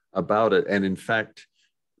about it. And in fact,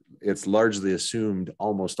 it's largely assumed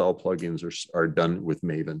almost all plugins are done with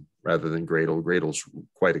Maven rather than Gradle. Gradle's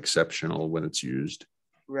quite exceptional when it's used.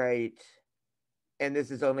 Right. And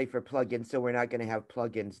this is only for plugins, so we're not going to have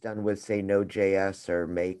plugins done with, say, Node.js or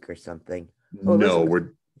Make or something. Oh, no,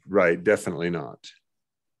 we're right. Definitely not.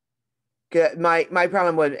 My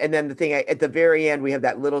problem was, and then the thing at the very end, we have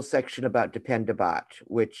that little section about Dependabot,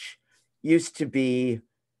 which used to be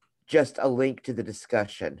just a link to the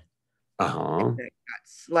discussion. Uh-huh. That got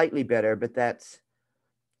slightly better, but that's,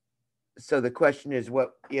 so the question is,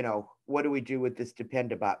 what do we do with this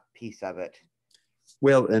Dependabot piece of it?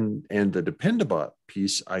 Well, and the Dependabot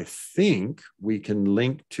piece, I think we can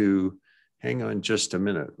link to, hang on just a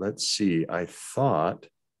minute. Let's see. I thought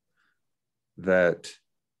that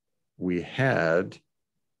we had.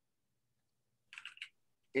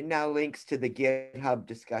 It now links to the GitHub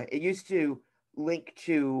discussion. It used to link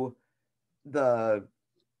to the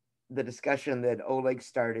discussion that Oleg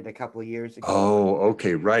started a couple of years ago. Oh,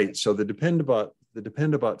 okay, right. So the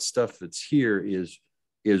Dependabot stuff that's here is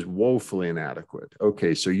woefully inadequate.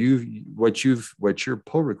 Okay, so what your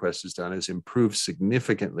pull request has done is improved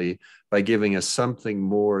significantly by giving us something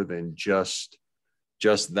more than just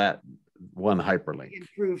that one hyperlink.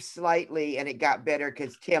 Improved slightly, and it got better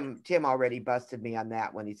because Tim already busted me on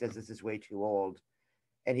that one. He says this is way too old,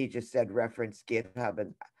 and he just said reference GitHub,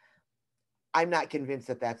 and I'm not convinced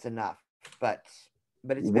that that's enough. But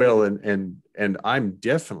it's well, and I'm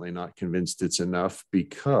definitely not convinced it's enough,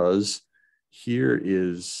 because here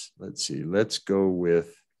is, let's see, let's go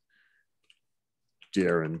with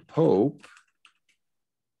Darren Pope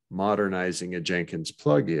modernizing a Jenkins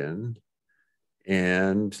plugin.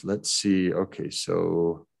 And let's see, okay,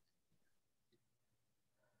 so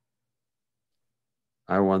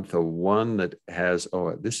I want the one that has,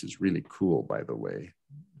 oh, this is really cool, by the way.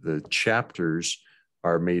 The chapters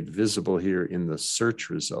are made visible here in the search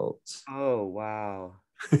results. Oh, wow.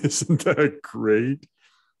 Isn't that great?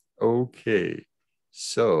 Okay,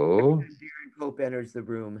 so Darren Pope enters the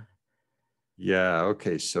room. Yeah,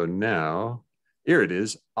 okay, so now here it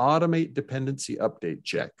is, automate dependency update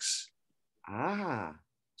checks. Ah.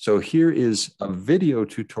 So here is a video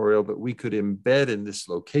tutorial that we could embed in this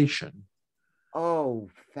location. Oh,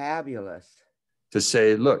 fabulous. To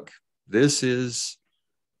say, look, this is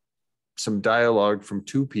some dialogue from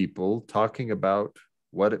two people talking about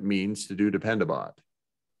what it means to do Dependabot.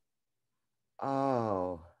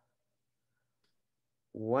 Oh,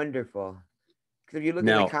 wonderful. Because if you look in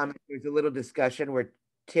the comments, there's a little discussion where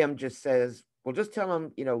Tim just says, well, just tell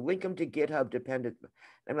them, link them to GitHub dependent.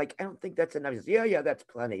 I'm like, I don't think that's enough. He says, yeah, that's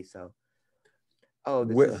plenty. So,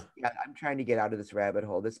 I'm trying to get out of this rabbit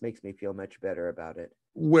hole. This makes me feel much better about it.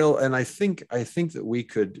 Well, and I think that we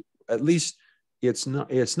could, at least it's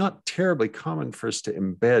not terribly common for us to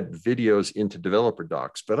embed videos into developer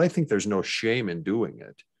docs, but I think there's no shame in doing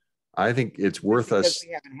it. I think it's worth us.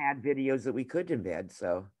 We haven't had videos that we could embed,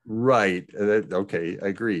 so. Right. Okay,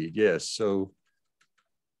 agreed. Yes. So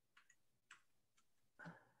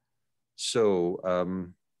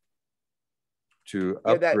to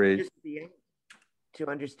upgrade, to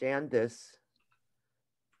understand this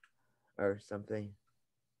or something.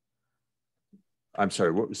 I'm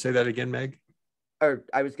sorry, say that again, Meg? Or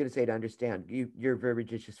I was going to say to understand. Your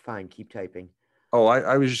verbiage is just fine. Keep typing. Oh,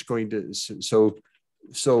 I was just going to, so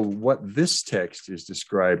what this text is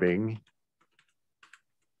describing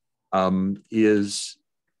is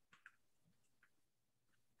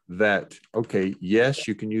that, okay, yes,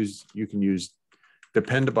 you can use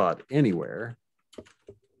Dependabot anywhere,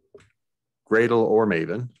 Gradle or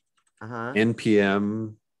Maven, Uh-huh.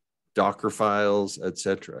 NPM, Docker files,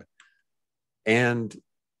 etc. And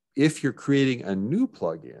if you're creating a new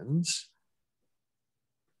plugins,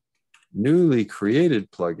 newly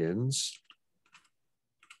created plugins,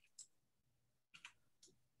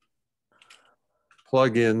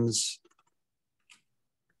 plugins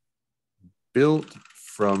built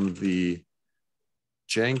from the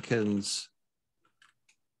Jenkins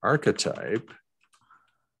archetype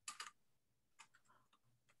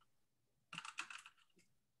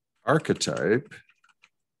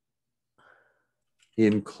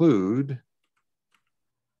include,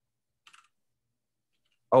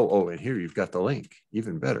 and here you've got the link,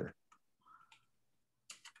 even better.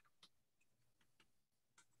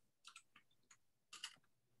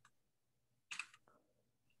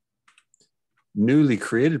 Newly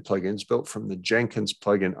created plugins built from the Jenkins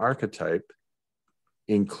plugin archetype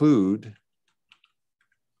include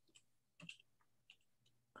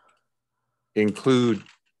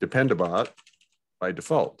Dependabot by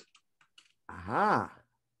default. Aha.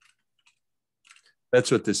 That's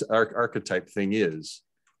what this archetype thing is.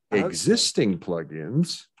 Okay. Existing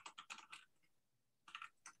plugins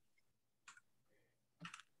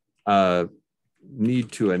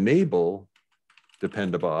need to enable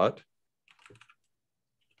Dependabot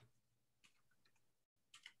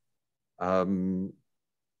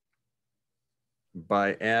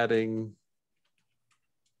by adding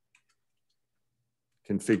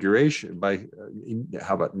configuration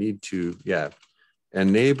how about need to,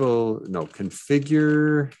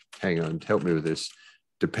 configure, hang on, help me with this,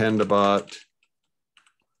 Dependabot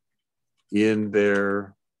in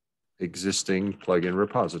their existing plugin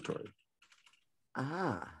repository.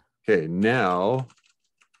 Ah. Okay, now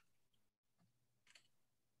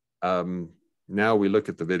we look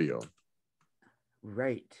at the video.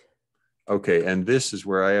 Right. Okay, and this is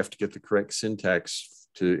where I have to get the correct syntax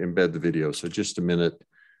to embed the video. So just a minute.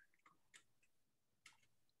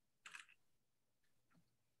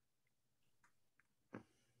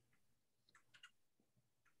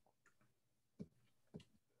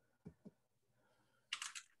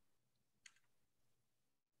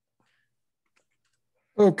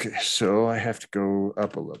 Okay, so I have to go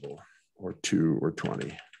up a level or 2 or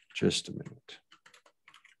 20. Just a minute.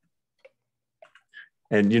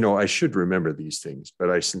 And, I should remember these things,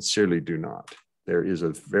 but I sincerely do not. There is a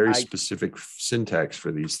very specific syntax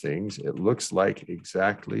for these things. It looks like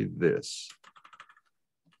exactly this.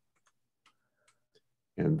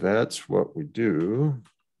 And that's what we do.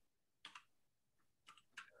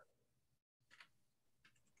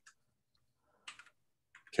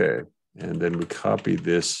 Okay, and then we copy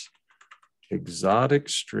this exotic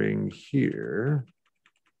string here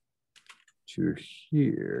to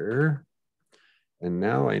here. And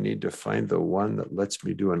now I need to find the one that lets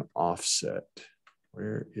me do an offset.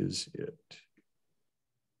 Where is it?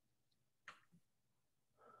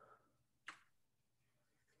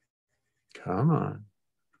 Come on.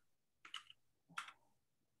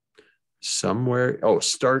 Somewhere,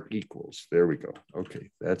 start equals. There we go.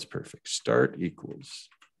 Okay, that's perfect. Start equals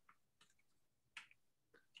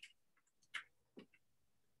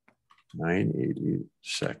 980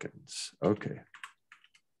 seconds. Okay.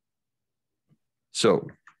 So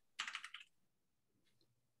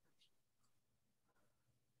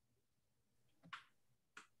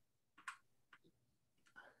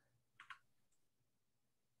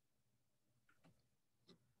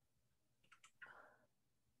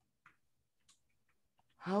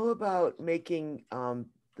how about making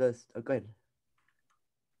this go ahead.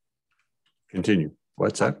 Continue.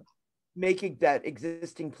 What's that? Making that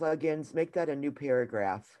existing plugins, make that a new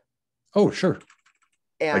paragraph. Oh, sure.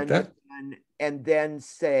 And like that? And then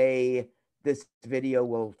say this video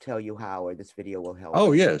will tell you how, or this video will help.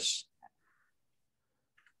 Oh, yes.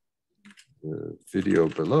 The video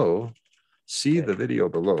below. See the video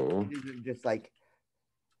below. Just like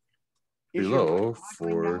below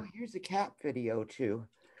for now, here's a cat video too.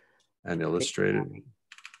 An illustrated,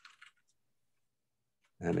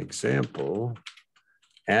 an example,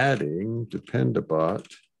 adding Dependabot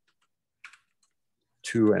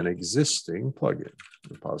to an existing plugin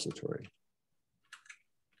repository.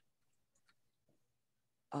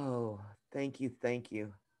 Oh, thank you. Thank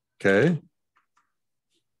you. Okay.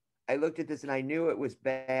 I looked at this and I knew it was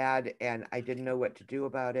bad and I didn't know what to do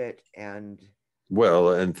about it. And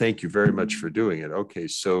well, and thank you very much for doing it. Okay,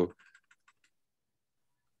 so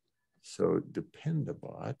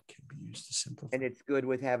Dependabot can be used to simplify. And it's good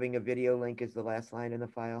with having a video link as the last line in the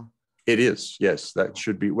file. It is, yes, that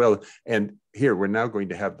should be. Well, and here we're now going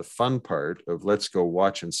to have the fun part of let's go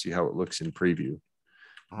watch and see how it looks in preview.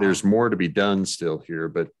 there's more to be done still here,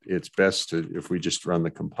 but it's best to, if we just run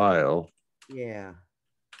the compile. Yeah.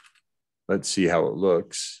 Let's see how it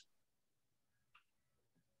looks.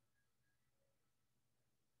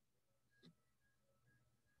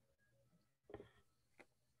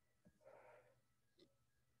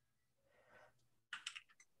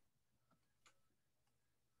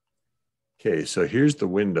 Okay, so here's the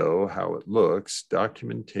window, how it looks: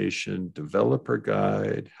 documentation, developer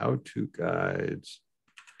guide, how-to guides,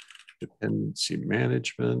 dependency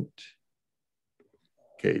management.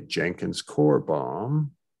 Okay, Jenkins core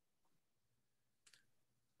bomb.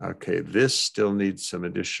 Okay, this still needs some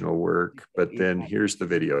additional work, but then here's the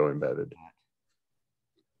video embedded.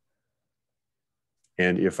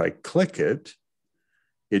 And if I click it,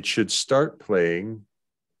 it should start playing.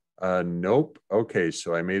 Nope. Okay,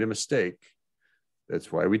 so I made a mistake.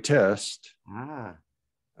 That's why we test.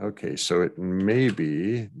 Okay, so it may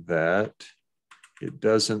be that it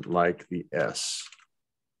doesn't like the S.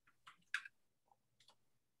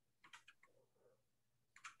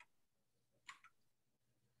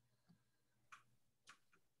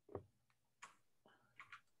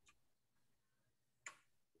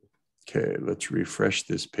 Okay, let's refresh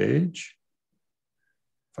this page.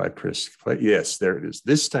 If I press play, yes, there it is.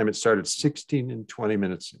 This time it started 16 and 20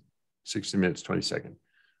 minutes, 60 minutes, 20 seconds.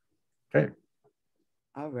 Okay.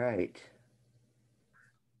 All right.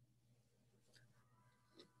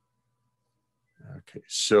 Okay,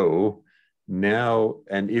 so now,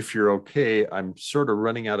 and if you're okay, I'm sort of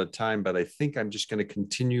running out of time, but I think I'm just going to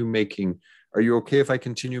continue making. Are you okay if I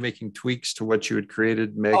continue making tweaks to what you had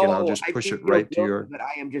created, Meg, and I'll just push it right to your. But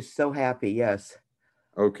I am just so happy. Yes.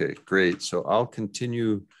 Okay, great. So I'll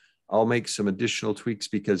continue. I'll make some additional tweaks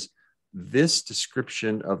because this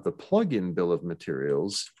description of the plugin bill of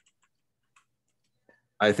materials,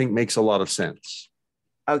 I think, makes a lot of sense.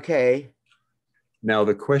 Okay. Now,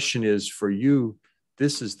 the question is for you,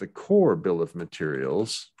 this is the core bill of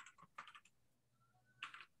materials.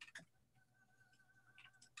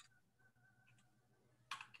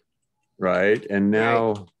 Right. And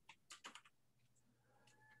now. Right.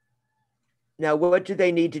 Now, what do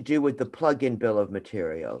they need to do with the plugin bill of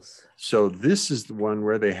materials? So this is the one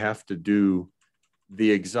where they have to do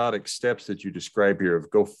the exotic steps that you describe here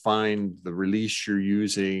of go find the release you're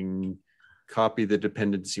using, copy the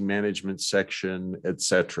dependency management section,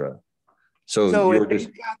 etc. So if they've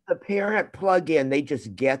got the parent plugin, they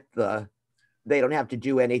just get they don't have to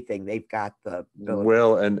do anything. They've got the bill.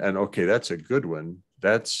 Well, and okay, that's a good one.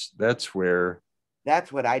 That's where.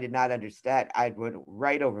 That's what I did not understand. I went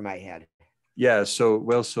right over my head. Yeah,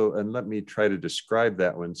 and let me try to describe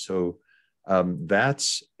that one. So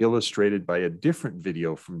that's illustrated by a different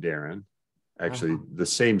video from Darren, actually the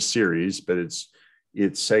same series, but it's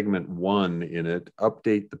segment 1 in it,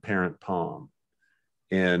 update the parent POM.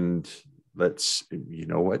 And you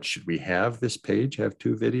know what, should we have this page have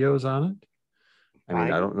 2 videos on it? I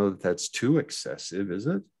mean, I don't know that that's too excessive, is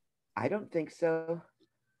it? I don't think so.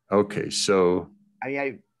 Okay, so. I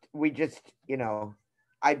mean, we just,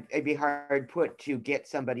 I'd be hard put to get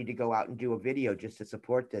somebody to go out and do a video just to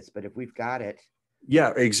support this, but if we've got it.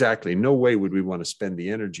 Yeah, exactly. No way would we want to spend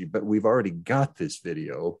the energy, but we've already got this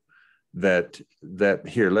video that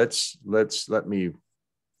here, let me.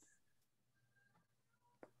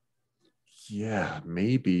 Yeah,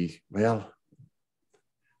 maybe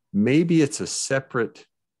it's a separate.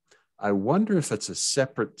 I wonder if it's a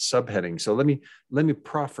separate subheading. So let me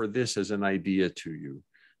proffer this as an idea to you.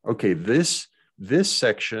 Okay, this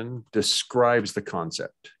section describes the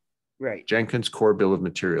concept. Right. Jenkins core bill of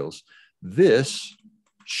materials. This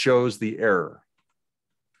shows the error.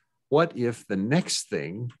 What if the next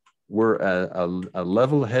thing were a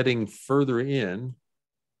level heading further in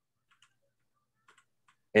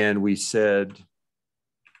and we said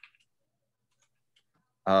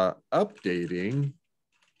updating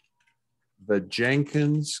the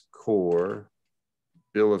Jenkins core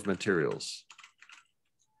bill of materials?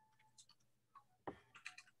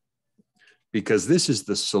 Because this is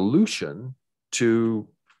the solution to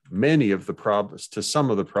many of the problems, to some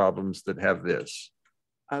of the problems that have this.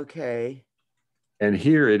 Okay. And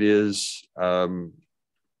here it is.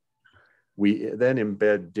 We then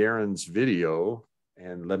embed Darren's video,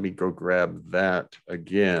 and let me go grab that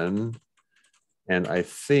again. And I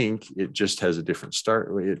think it just has a different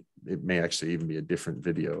start. It may actually even be a different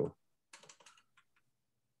video.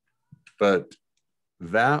 But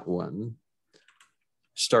that one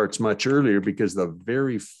starts much earlier because the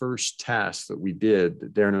very first task that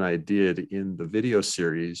Darren and I did in the video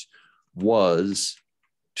series was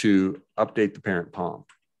to update the parent POM.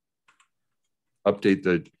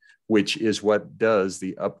 Which is what does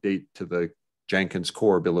the update to the Jenkins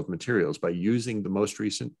core bill of materials. By using the most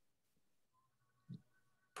recent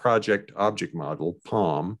project object model,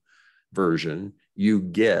 POM version, you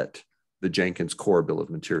get the Jenkins core bill of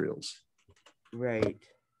materials. Right.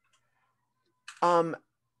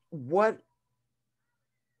 What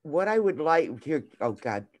I would like here, oh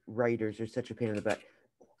God, writers are such a pain in the butt.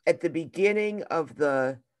 At the beginning of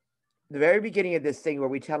the very beginning of this thing where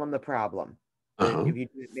we tell them the problem, if you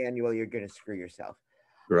do it manually, you're going to screw yourself.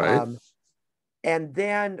 Right. And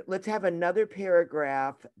then let's have another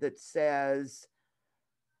paragraph that says,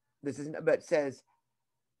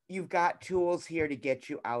 you've got tools here to get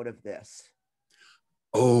you out of this.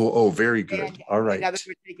 Oh, very good. And all right. In other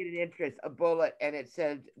words, taking an interest, a bullet, and it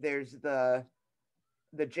said there's the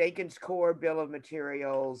Jenkins core bill of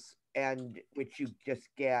materials, and which you just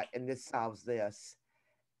get, and this solves this.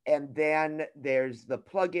 And then there's the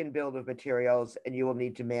plugin build of materials, and you'll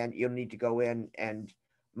need to go in and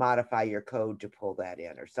modify your code to pull that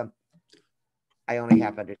in or something. I only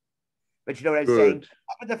happen to, but you know what I'm saying?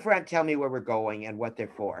 Up at the front, tell me where we're going and what they're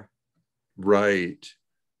for. Right.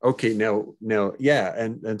 Okay. Now, yeah.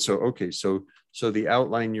 And so, okay. So the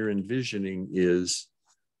outline you're envisioning is,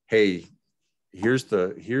 hey, here's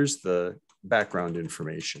the background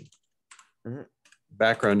information. Mm-hmm.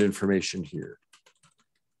 Background information here.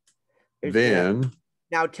 Then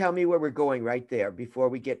now tell me where we're going right there before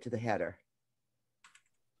we get to the header.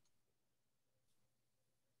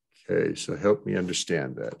 Okay, so help me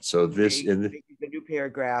understand that. So this in the new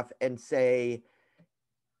paragraph and say,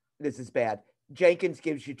 this is bad. Jenkins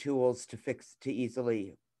gives you tools to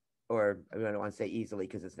easily, or I don't want to say easily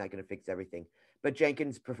because it's not going to fix everything, but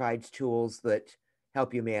Jenkins provides tools that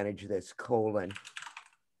help you manage this, colon.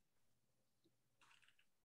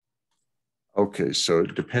 Okay, so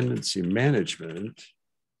dependency management.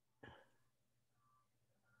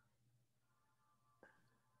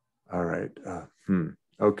 All right.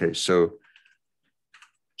 Okay, so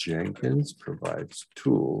Jenkins provides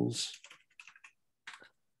tools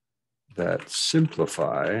that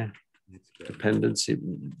simplify dependency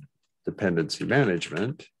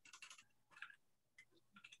management.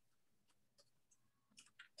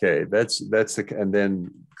 Okay, that's the, and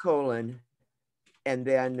then colon, and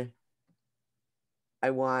then I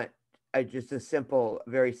want just a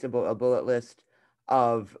very simple, a bullet list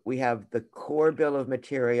of, we have the core bill of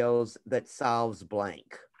materials that solves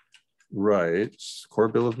blank. Right, core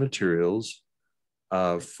bill of materials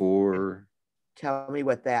for. Tell me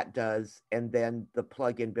what that does, and then the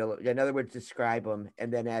plugin bill. In other words, describe them,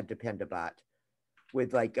 and then add Dependabot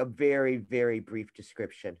with like a very, very brief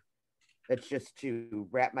description. That's just to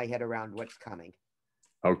wrap my head around what's coming.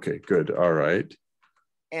 Okay, good. All right.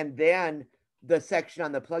 And then the section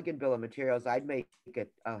on the plugin bill of materials, I'd make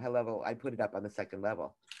it a high level. I put it up on the second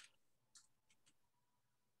level.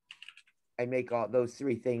 I make all those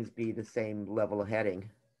three things be the same level of heading.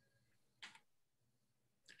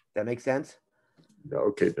 That makes sense?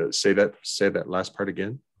 Okay, say that last part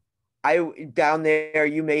again. Down there,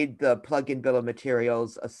 you made the plugin bill of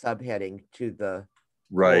materials a subheading to the.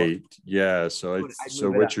 Right. Yeah. So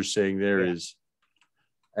what you're saying there is,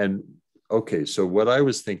 and okay, so what I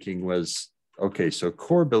was thinking was, okay, so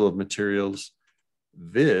core bill of materials,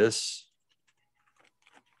 this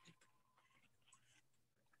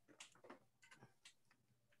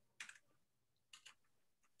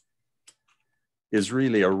is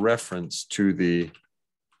really a reference to the.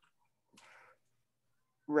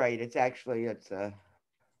 Right. It's a.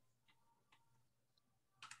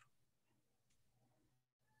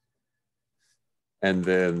 And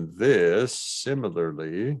then this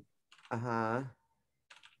similarly.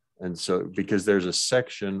 And so, because there's a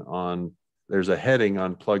section on, there's a heading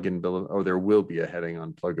on plugin bill of, there will be a heading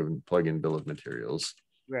on plugin bill of materials.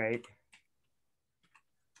 Right.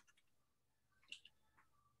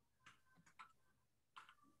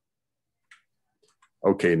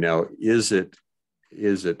 Okay, now is it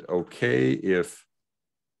okay if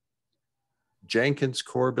Jenkins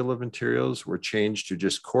core bill of materials were changed to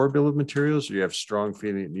just core bill of materials, or you have strong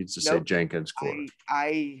feeling it needs to say Jenkins core?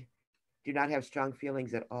 I do not have strong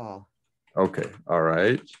feelings at all. Okay, all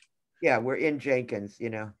right. Yeah, we're in Jenkins, you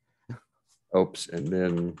know. Oops, and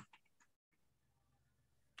then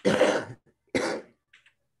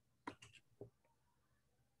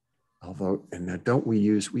although, and now don't we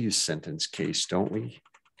use sentence case, don't we?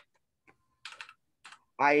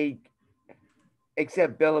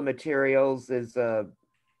 Except bill of materials is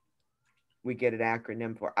we get an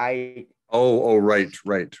acronym for Oh, right.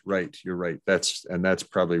 You're right. That's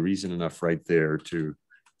probably reason enough right there to,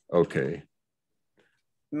 okay.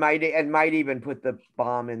 Might even put the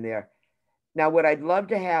bomb in there. Now, what I'd love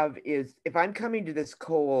to have is, if I'm coming to this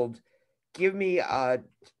cold, give me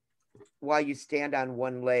while you stand on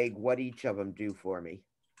one leg, what each of them do for me.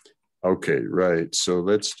 Okay, right. So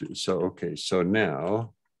let's do, so, okay. So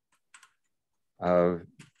now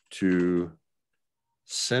to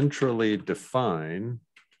centrally define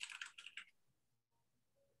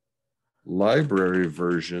library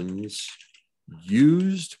versions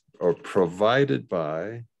used or provided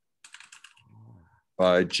by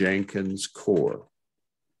Jenkins core.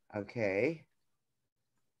 Okay.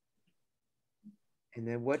 And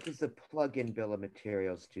then what does the plugin bill of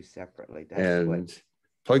materials do separately? That's what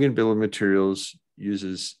plugin bill of materials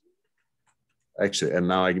uses, actually, and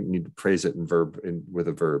now I need to phrase it with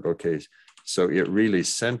a verb. Okay, so it really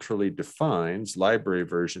centrally defines library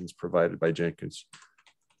versions provided by Jenkins.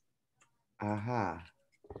 Aha.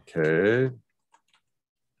 Okay.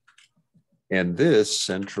 And this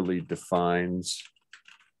centrally defines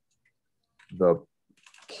the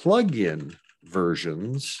plugin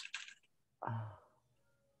versions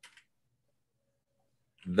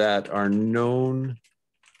that are known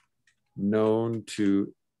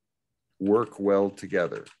to work well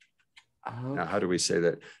together. Okay. Now, how do we say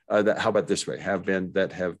that? How about this way? Have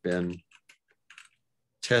been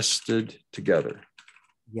tested together.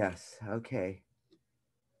 Yes. Okay.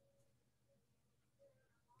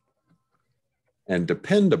 And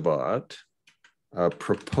Dependabot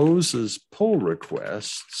proposes pull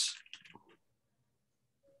requests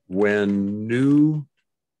when new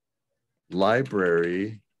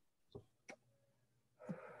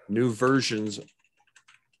versions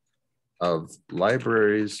of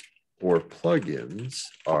libraries or plugins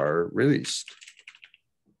are released.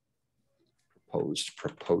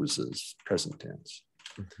 Proposes, present tense.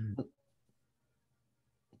 Mm-hmm.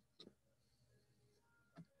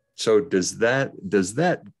 So does that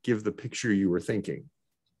give the picture you were thinking?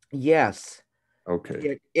 Yes.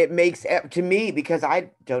 Okay. It makes, to me, because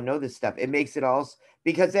I don't know this stuff, it makes it all,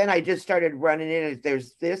 because then I just started running in,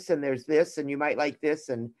 there's this and there's this, and you might like this,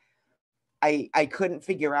 and I couldn't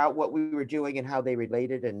figure out what we were doing and how they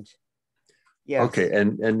related, and yes. Okay,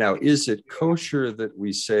 and now is it kosher that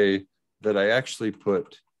we say that I actually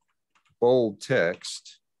put bold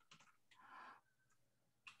text?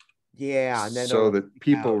 Yeah, and then so that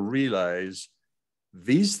people realize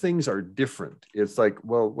these things are different. It's like,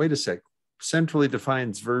 well, wait a sec. Centrally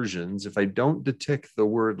defines versions. If I don't detect the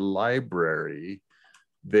word library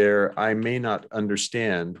there, I may not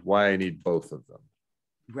understand why I need both of them.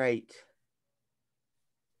 Right.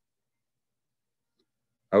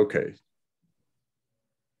 Okay.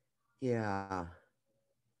 Yeah.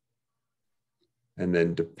 And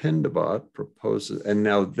then Dependabot proposes, and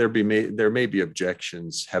now there may be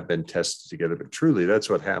objections have been tested together, but truly that's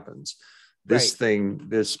what happens. This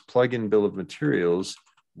plugin bill of materials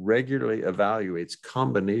regularly evaluates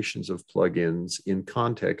combinations of plugins in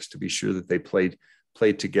context to be sure that they play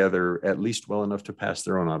together at least well enough to pass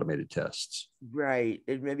their own automated tests. Right.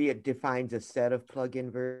 Maybe it defines a set of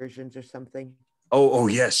plugin versions or something. Oh,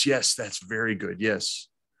 yes, that's very good. Yes.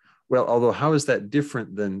 Well, although how is that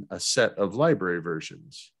different than a set of library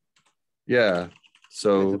versions? Yeah.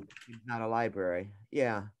 So it's not a library.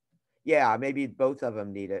 Yeah. Yeah, maybe both of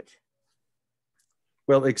them need it.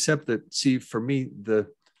 Well, except that, see, for me,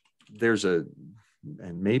 there's a,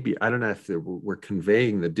 and maybe, I don't know if we're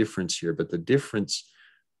conveying the difference here, but the difference,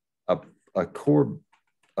 a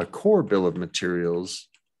core bill of materials,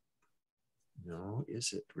 no,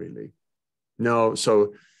 is it really? No,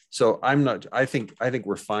 so I'm not, I think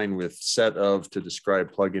we're fine with set of to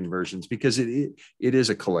describe plugin versions because it is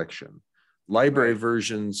a collection. Library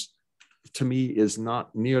versions, to me, is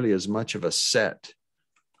not nearly as much of a set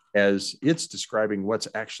as it's describing what's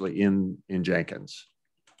actually in Jenkins.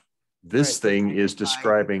 This thing is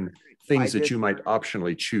describing things that you might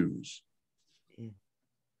optionally choose.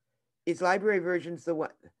 Is library versions the one,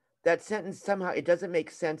 that sentence somehow, it doesn't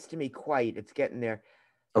make sense to me quite. It's getting there.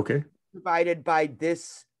 Okay. Provided by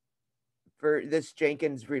this, for this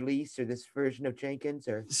Jenkins release or this version of Jenkins,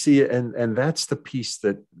 or see, and that's the piece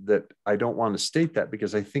that I don't want to state that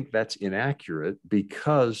because I think that's inaccurate,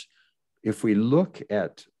 because if we look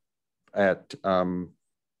at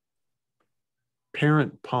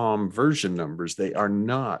parent POM version numbers, they are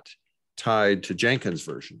not tied to Jenkins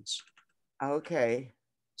versions. Okay.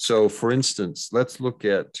 So for instance, let's look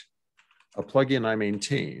at a plugin I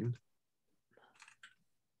maintain.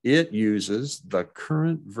 It uses the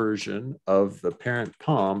current version of the parent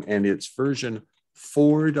POM, and it's version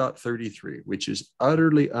 4.33, which is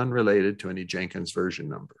utterly unrelated to any Jenkins version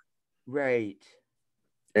number. Right.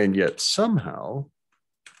 And yet somehow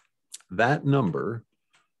that number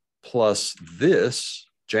plus this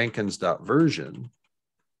Jenkins.version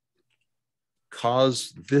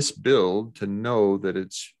cause this build to know that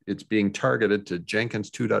it's being targeted to Jenkins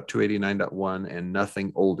 2.289.1 and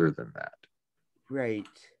nothing older than that. Right.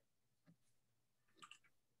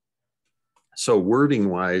 So wording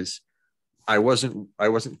wise, I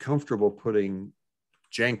wasn't comfortable putting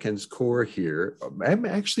Jenkins core here.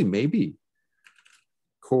 Actually, maybe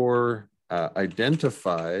core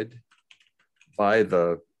identified by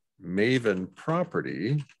the Maven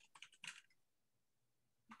property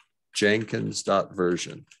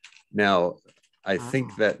Jenkins.version. Now, I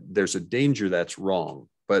think that there's a danger that's wrong,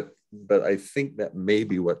 but I think that may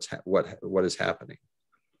be what is happening.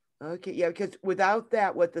 Okay, yeah, because without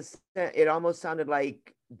that, it almost sounded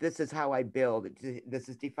like this is how I build. This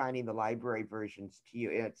is defining the library versions to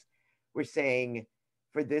you. We're saying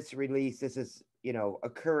for this release, this is, you know, a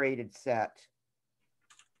curated set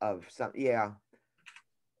of some. Yeah,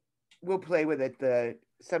 we'll play with it.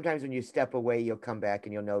 Sometimes when you step away, you'll come back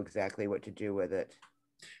and you'll know exactly what to do with it.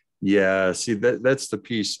 Yeah, see, that's the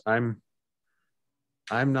piece. I'm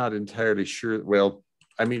not entirely sure. Well,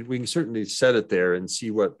 I mean, we can certainly set it there and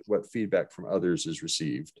see what feedback from others is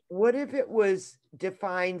received. What if it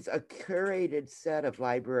defines a curated set of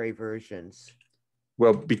library versions?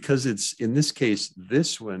 Well, because it's, in this case,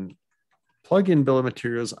 this one, plugin bill of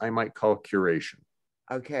materials, I might call curation.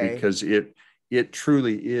 Okay. Because it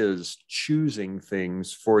truly is choosing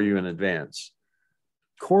things for you in advance.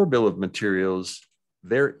 Core bill of materials,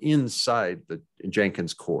 they're inside the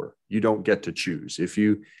Jenkins core. You don't get to choose. If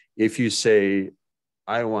you say,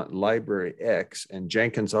 I want library X and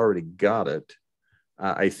Jenkins already got it,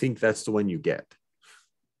 I think that's the one you get.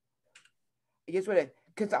 Guess what?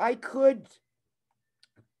 Because I could,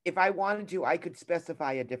 if I wanted to, I could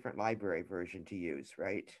specify a different library version to use,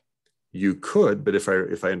 right? You could, but if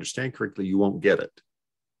I understand correctly, you won't get it.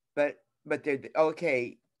 But they're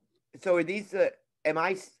okay. So are these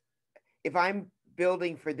if I'm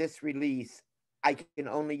building for this release, I can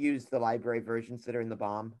only use the library versions that are in the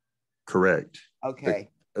BOM? Correct. Okay.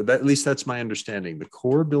 At least that's my understanding. The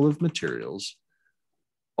core bill of materials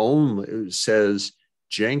only says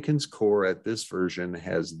Jenkins core at this version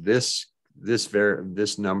has this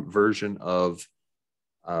version of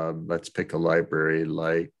let's pick a library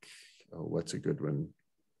like, what's a good one?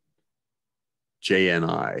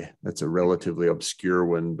 JNI. That's a relatively obscure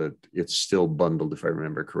one, but it's still bundled if I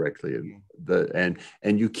remember correctly.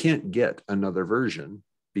 And you can't get another version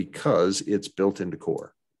because it's built into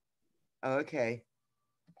core. Okay.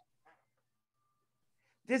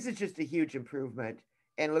 This is just a huge improvement,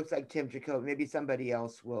 and it looks like Tim Jacob, maybe somebody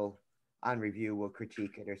else on review will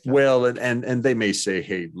critique it or something. Well, and they may say,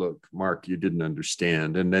 hey, look, Mark, you didn't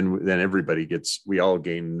understand, and then everybody we all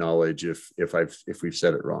gain knowledge if we've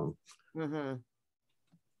said it wrong. Mm-hmm.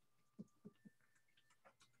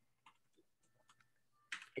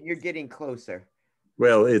 And you're getting closer.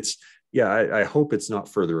 Well, I hope it's not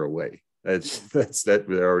further away. That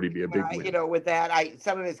would already be a big win. You know, with that,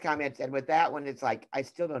 some of his comments, and with that one, it's like, I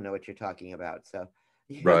still don't know what you're talking about. So,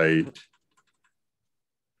 right.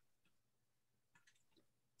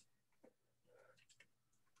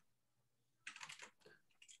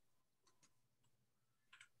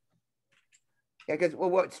 Yeah, because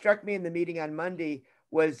what struck me in the meeting on Monday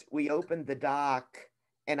was we opened the doc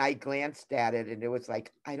and I glanced at it and it was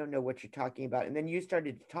like, I don't know what you're talking about. And then you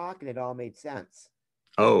started to talk and it all made sense.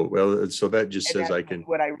 Oh, well, so that just says I can.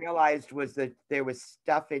 What I realized was that there was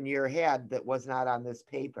stuff in your head that was not on this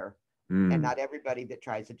paper. And not everybody that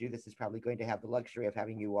tries to do this is probably going to have the luxury of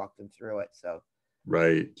having you walk them through it. So,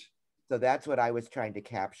 right. So that's what I was trying to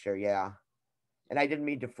capture. Yeah. And I didn't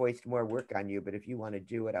mean to foist more work on you, but if you want to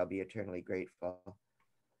do it, I'll be eternally grateful.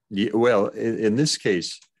 Yeah, well, in this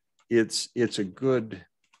case, it's a good.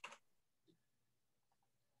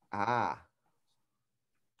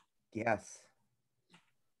 Yes.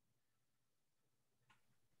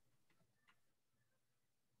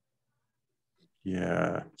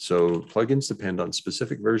 Yeah. So plugins depend on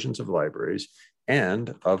specific versions of libraries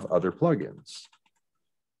and of other plugins.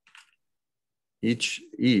 Each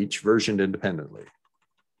versioned independently.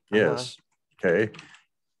 Yes. Okay.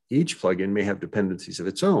 Each plugin may have dependencies of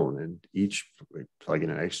its own, and each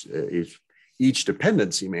plugin each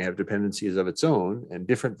dependency may have dependencies of its own, and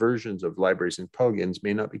different versions of libraries and plugins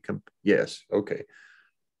may not become. Yes. Okay.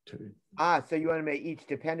 So you want to make each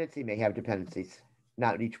dependency may have dependencies,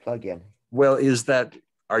 not each plugin. Well, is that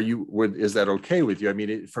okay with you? I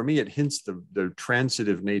mean, for me, it hints the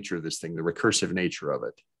transitive nature of this thing, the recursive nature of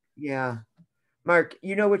it. Yeah. Mark,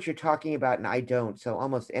 you know what you're talking about, and I don't. So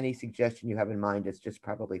almost any suggestion you have in mind is just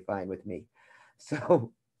probably fine with me.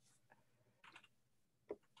 So.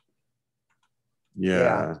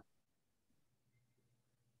 Yeah.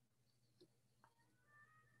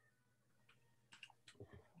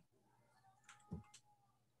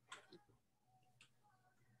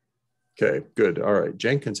 Okay, good. All right.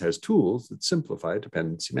 Jenkins has tools that simplify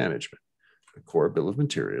dependency management. The core bill of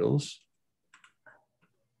materials.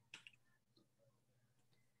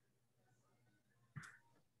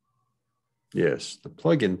 Yes, the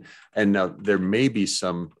plugin. And now there may be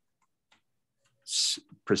some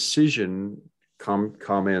precision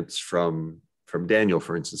comments from Daniel,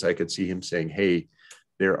 for instance. I could see him saying, hey,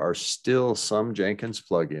 there are still some Jenkins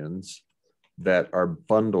plugins that are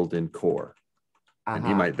bundled in core. And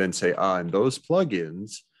he might then say, and those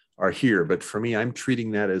plugins are here. But for me, I'm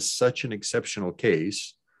treating that as such an exceptional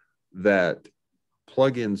case that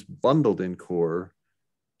plugins bundled in core,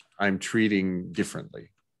 I'm treating differently.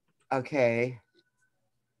 Okay.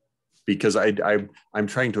 Because I'm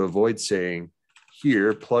trying to avoid saying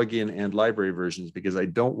here, plugin and library versions, because I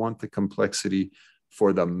don't want the complexity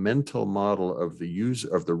for the mental model of the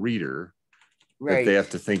user, of the reader, right, that they have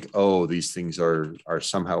to think, oh, these things are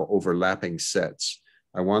somehow overlapping sets.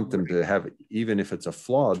 I want them to have, even if it's a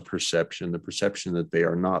flawed perception, the perception that they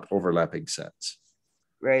are not overlapping sets.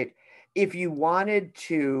 Right. If you wanted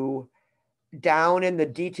to, down in the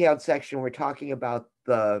detailed section, we're talking about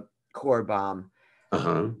the core BOM,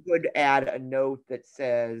 you could add a note that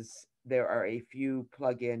says there are a few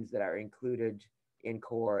plugins that are included in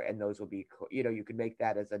core, and those will be, you can make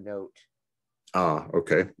that as a note.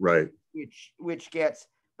 Okay, right. Which gets,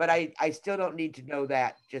 but I still don't need to know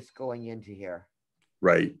that just going into here.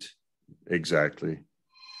 Right, exactly.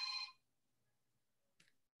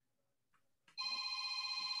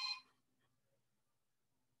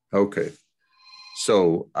 Okay,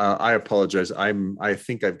 so I apologize. I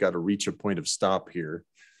think I've got to reach a point of stop here.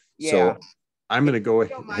 Yeah. So I'm going to go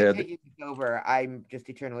ahead. Taking this over. I'm just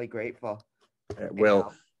eternally grateful.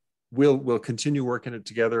 Well, we'll continue working it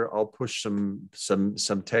together. I'll push some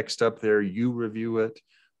text up there. You review it.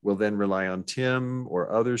 We'll then rely on Tim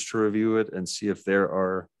or others to review it and see if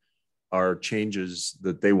there are changes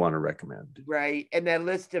that they want to recommend. Right, and that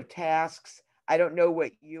list of tasks. I don't know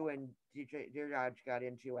what you and Dheeraj got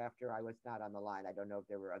into after I was not on the line. I don't know if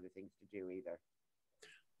there were other things to do either.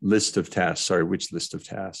 List of tasks. Sorry, which list of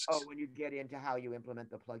tasks? Oh, when you get into how you implement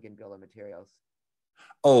the plugin bill of materials.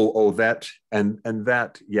 Oh, that and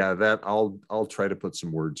that, yeah, that I'll try to put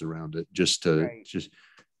some words around it just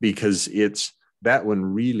because that one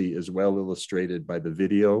really is well illustrated by the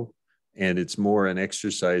video, and it's more an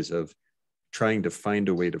exercise of trying to find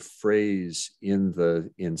a way to phrase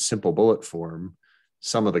in simple bullet form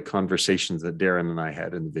some of the conversations that Darren and I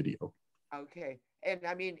had in the video. Okay. And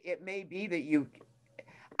I mean, it may be that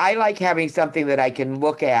I like having something that I can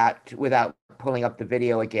look at without pulling up the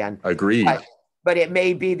video again. Agreed. But it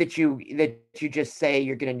may be that you just say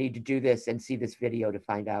you're going to need to do this and see this video to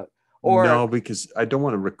find out. Or no, because I don't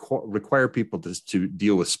want to require people to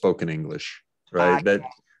deal with spoken English, right? That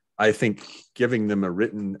I think giving them a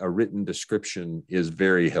written description is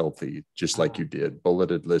very healthy, just like you did.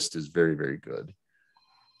 Bulleted list is very, very good.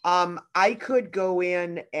 I could go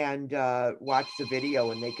in and watch the video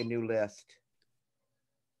and make a new list.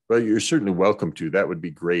 Well, you're certainly welcome to. That would be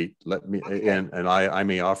great. Let me and I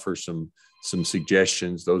may offer some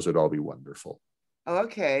suggestions. Those would all be wonderful.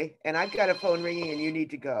 Okay, and I've got a phone ringing, and you need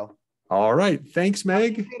to go. All right. Thanks,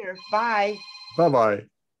 Meg. Later. Bye. Bye-bye.